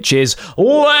 one of which is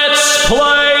Let's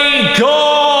Play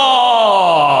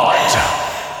God!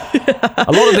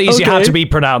 A lot of these you have to be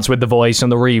pronounced with the voice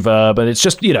and the reverb, and it's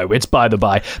just, you know, it's by the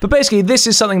by. But basically, this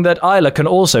is something that Isla can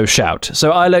also shout. So,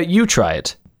 Isla, you try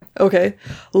it. Okay.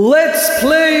 Let's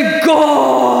play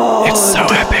God! It's so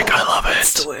epic, I love it.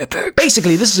 It's so epic.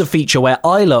 Basically, this is a feature where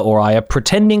Isla or I are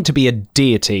pretending to be a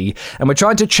deity, and we're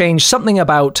trying to change something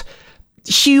about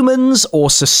humans or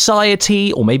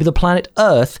society or maybe the planet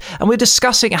Earth, and we're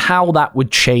discussing how that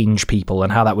would change people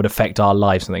and how that would affect our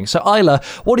lives and things. So, Isla,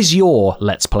 what is your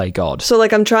Let's Play God? So,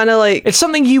 like, I'm trying to, like... It's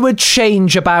something you would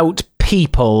change about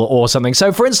people or something.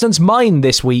 So, for instance, mine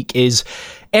this week is...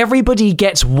 Everybody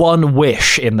gets one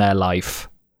wish in their life,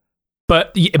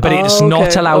 but it's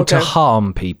not allowed to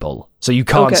harm people. So you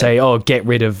can't say, oh, get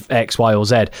rid of X, Y, or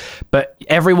Z. But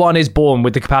everyone is born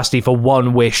with the capacity for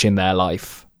one wish in their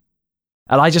life.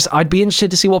 And I'd be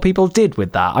interested to see what people did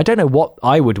with that. I don't know what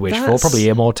I would wish for, probably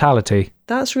immortality.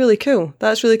 That's really cool.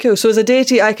 So as a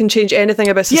deity, I can change anything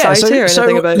about society or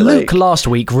anything about... Luke last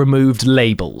week removed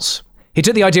labels. He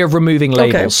took the idea of removing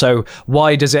labels. Okay. So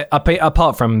why does it,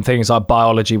 apart from things like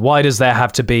biology, why does there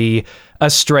have to be a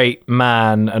straight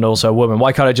man and also a woman?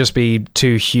 Why can't it just be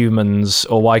two humans,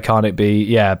 or why can't it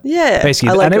be,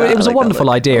 basically. Like and it was a wonderful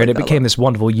idea, and it became this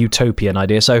wonderful utopian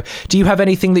idea. So do you have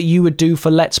anything that you would do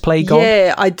for Let's Play God?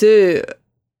 Yeah, I do.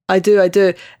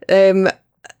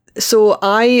 So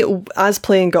I, as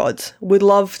playing God, would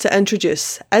love to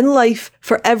introduce in life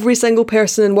for every single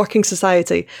person in working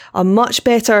society a much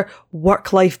better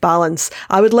work-life balance.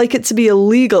 I would like it to be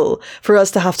illegal for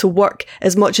us to have to work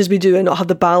as much as we do and not have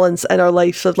the balance in our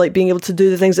life of like being able to do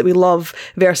the things that we love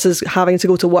versus having to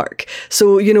go to work.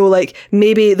 So, you know, like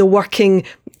maybe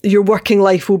your working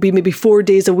life will be maybe 4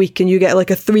 days a week and you get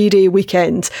like a 3-day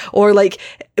weekend, or like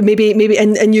maybe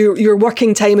and your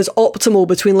working time is optimal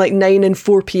between like 9 and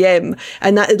 4 p.m.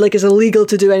 and that like is illegal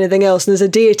to do anything else. And as a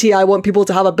deity, I want people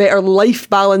to have a better life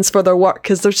balance for their work,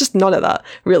 because there's just none of that,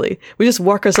 really. We just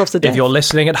work ourselves to death. If you're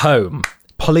listening at home,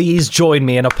 please join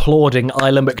me in applauding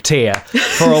Isla McTear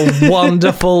for a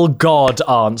wonderful God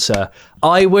answer.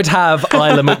 I would have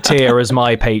Isla McTear as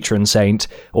my patron saint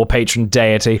or patron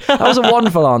deity. That was a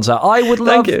wonderful answer. I would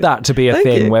love that to be a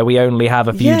thing where we only have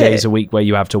a few days a week where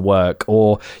you have to work,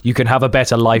 or you can have a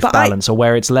better life balance, or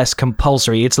where it's less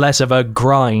compulsory. It's less of a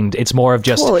grind. It's more of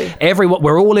just everyone.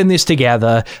 We're all in this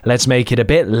together. Let's make it a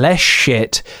bit less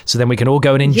shit, so then we can all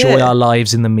go and enjoy our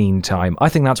lives in the meantime. I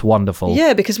think that's wonderful.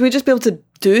 Yeah, because we'd just be able to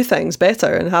do things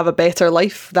better and have a better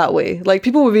life that way. Like,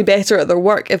 people would be better at their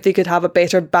work if they could have a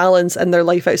better balance in their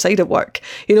life outside of work.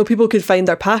 You know, people could find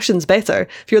their passions better.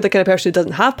 If you're the kind of person who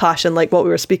doesn't have passion, like what we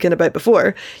were speaking about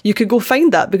before, you could go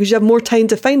find that because you have more time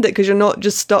to find it, because you're not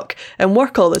just stuck in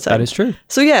work all the time. That is true.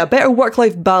 So yeah, better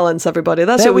work-life balance, everybody.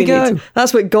 That's what we need.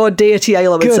 That's what God Deity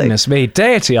Isla would say. Goodness me,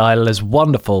 Deity Isla is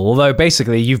wonderful. Although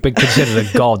basically you've been considered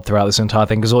a god throughout this entire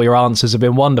thing, because all your answers have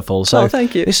been wonderful. So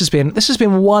thank you. This has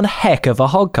been one heck of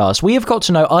a Hogcast. We have got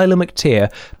to know Isla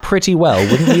McTear pretty well,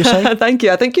 wouldn't you say? Thank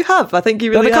you. I think you have. I think you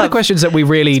really have. They're the kind of questions that we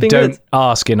really don't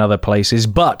ask in other places,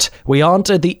 but we aren't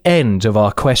at the end of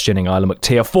our questioning Isla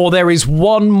McTear, for there is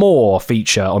one more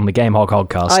feature on the Game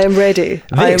Hogcast. I am ready.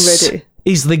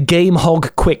 is the Game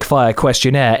Hog Quickfire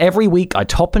Questionnaire. Every week, I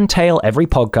top and tail every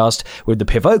podcast with the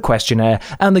Pivot Questionnaire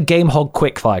and the Game Hog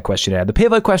Quickfire Questionnaire. The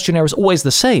Pivot Questionnaire is always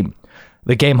the same.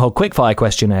 The Game Hog Quickfire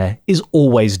Questionnaire is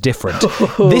always different.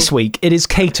 This week, it is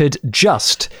catered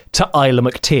just to Isla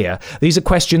McTear. These are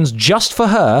questions just for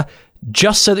her,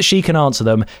 just so that she can answer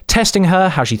them, testing her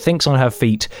how she thinks on her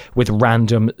feet with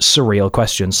random, surreal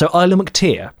questions. So, Isla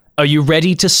McTear, are you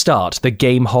ready to start the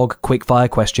Game Hog Quickfire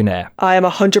Questionnaire? I am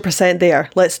 100% there.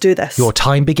 Let's do this. Your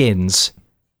time begins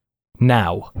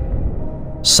now.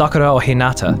 Sakura or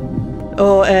Hinata?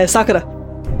 Oh, Sakura.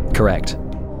 Correct.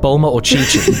 Bulma or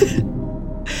Chi-Chi?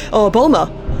 Oh, Bulma.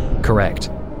 Correct.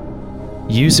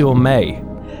 Yuzu or Mei?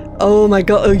 Oh my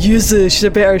god, oh, Yuzu. She's a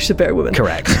better woman.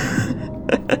 Correct.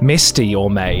 Misty or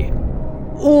Mei?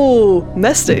 Oh,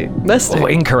 Misty. Oh,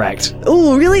 incorrect.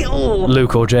 Oh, really? Oh.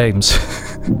 Luke or James?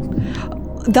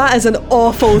 That is an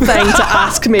awful thing to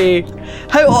ask me.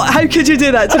 How could you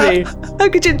do that to me? How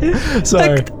could you?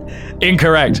 Sorry.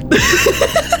 Incorrect.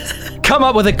 Come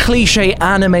up with a cliche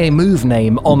anime move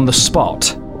name on the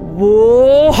spot.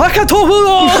 Whoa,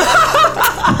 Hakatobu!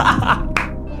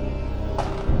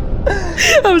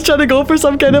 I was trying to go for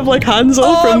some kind of like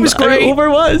Hanzo from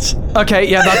Overwatch. Okay,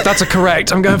 yeah, that's a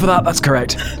correct. I'm going for that. That's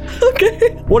correct.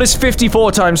 Okay. What is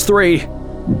 54 times 3?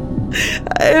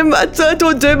 I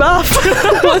don't do math.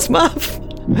 What's math?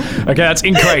 Okay, that's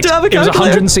incorrect. Do I have a it was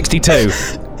calculator? 162.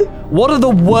 What are the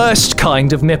worst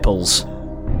kind of nipples?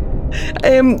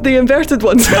 The inverted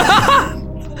ones.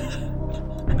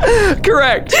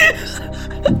 Correct.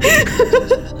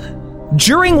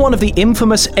 During one of the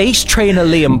infamous Ace Trainer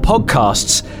Liam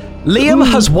podcasts, Liam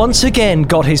has once again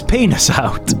got his penis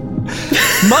out.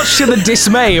 Much to the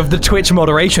dismay of the Twitch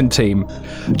moderation team.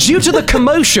 Due to the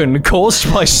commotion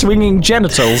caused by swinging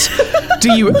genitals,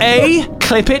 do you A,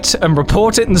 clip it and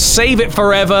report it and save it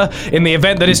forever in the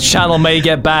event that his channel may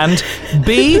get banned?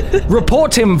 B,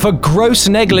 report him for gross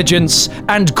negligence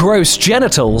and gross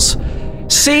genitals?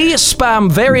 C, spam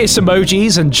various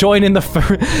emojis and join in the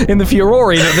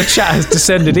furore that the chat has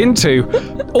descended into?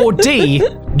 Or D,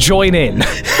 join in?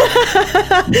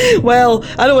 Well,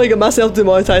 I don't want to get myself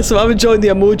demonetized, so I would join the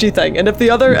emoji thing. And if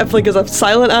is a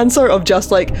silent answer of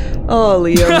just like, oh,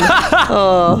 Liam,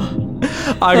 oh,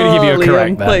 I'm going to give you a Liam.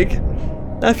 correct there. Like,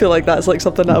 I feel like that's like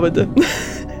something I would do.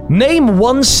 Name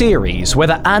one series,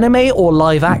 whether anime or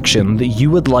live action, that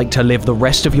you would like to live the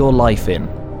rest of your life in.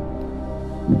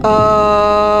 The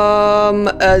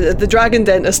Dragon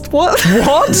Dentist. What?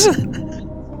 What?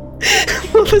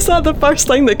 What was that? The first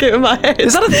thing that came in my head.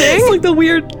 Is that a thing? It's like the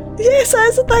weird. Yes,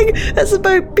 that's a thing. It's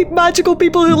about magical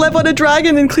people who live on a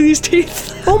dragon and clean his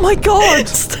teeth. Oh my god!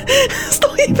 It's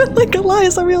not even like a lie.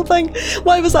 It's a real thing.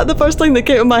 Why was that the first thing that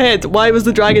came in my head? Why was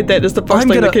the Dragon Dentist the first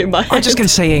thing that came in my head? I'm just gonna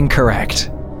say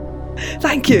incorrect.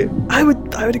 Thank you. I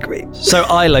would agree. So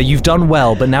Isla, you've done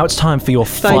well, but now it's time for your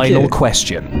final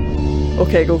question.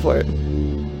 Okay, go for it.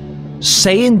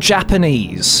 Say in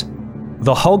Japanese,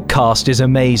 the Hogcast is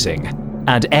amazing,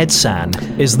 and Ed-san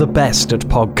is the best at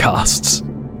podcasts.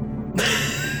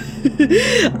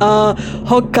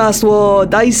 Hogcast wo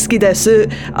daisuki desu.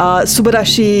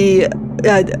 Subarashi.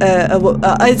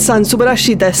 Ed-san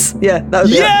subarashi desu. Yeah, that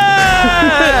would be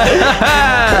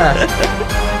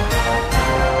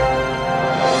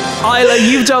Isla,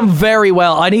 you've done very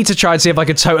well. I need to try and see if I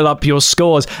can total up your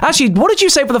scores. Actually, what did you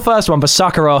say for the first one, for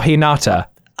Sakura or Hinata?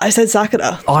 I said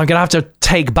Sakura. Oh, I'm going to have to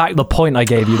take back the point I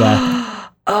gave you there.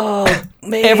 Oh,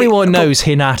 man. Everyone knows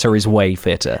Hinata is way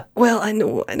fitter. Well, I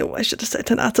know. I should have said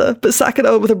Hinata, but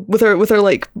Sakura with her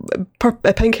like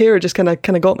pink hair just kind of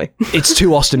got me. It's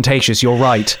too ostentatious. You're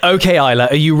right. Okay, Isla,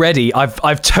 are you ready?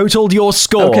 I've totaled your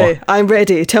score. Okay, I'm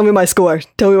ready. Tell me my score.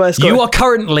 You are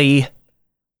currently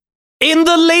in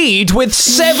the lead with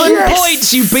 7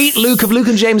 points. You beat Luke of Luke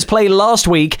and James Play last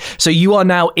week, so you are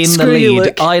now in the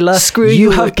lead. Isla, you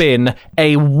have been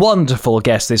a wonderful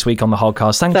guest this week on the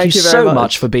Hogcast. Thank you so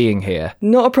much for being here.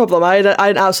 Not a problem. I had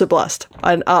an absolute blast.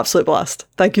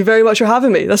 Thank you very much for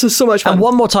having me. This was so much fun. And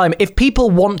one more time, if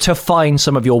people want to find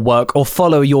some of your work or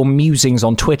follow your musings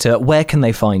on Twitter, where can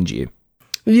they find you?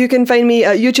 You can find me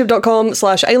at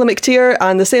youtube.com/Isla McTear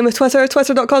and the same with Twitter,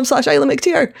 twitter.com/Isla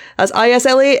McTear. That's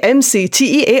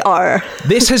ISLAMCTEAR.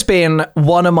 This has been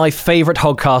one of my favourite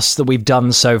Hogcasts that we've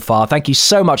done so far. Thank you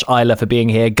so much, Isla, for being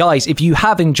here. Guys, if you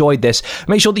have enjoyed this,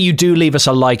 make sure that you do leave us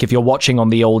a like if you're watching on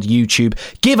the old YouTube.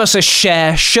 Give us a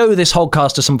share, show this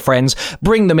Hogcast to some friends,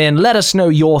 bring them in, let us know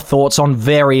your thoughts on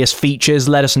various features,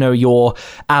 let us know your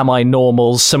Am I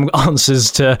Normals, some answers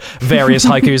to various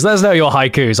haikus. Let us know your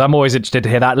haikus. I'm always interested to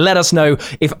hear that. Let us know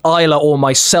if Isla or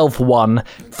myself won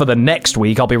for the next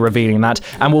week. I'll be revealing that.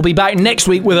 And we'll be back next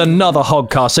week with another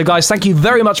Hogcast. So guys, thank you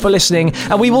very much for listening,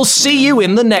 and we will see you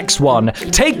in the next one.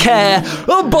 Take care.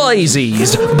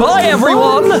 Bye-sies. Bye,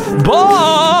 everyone.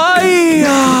 Bye.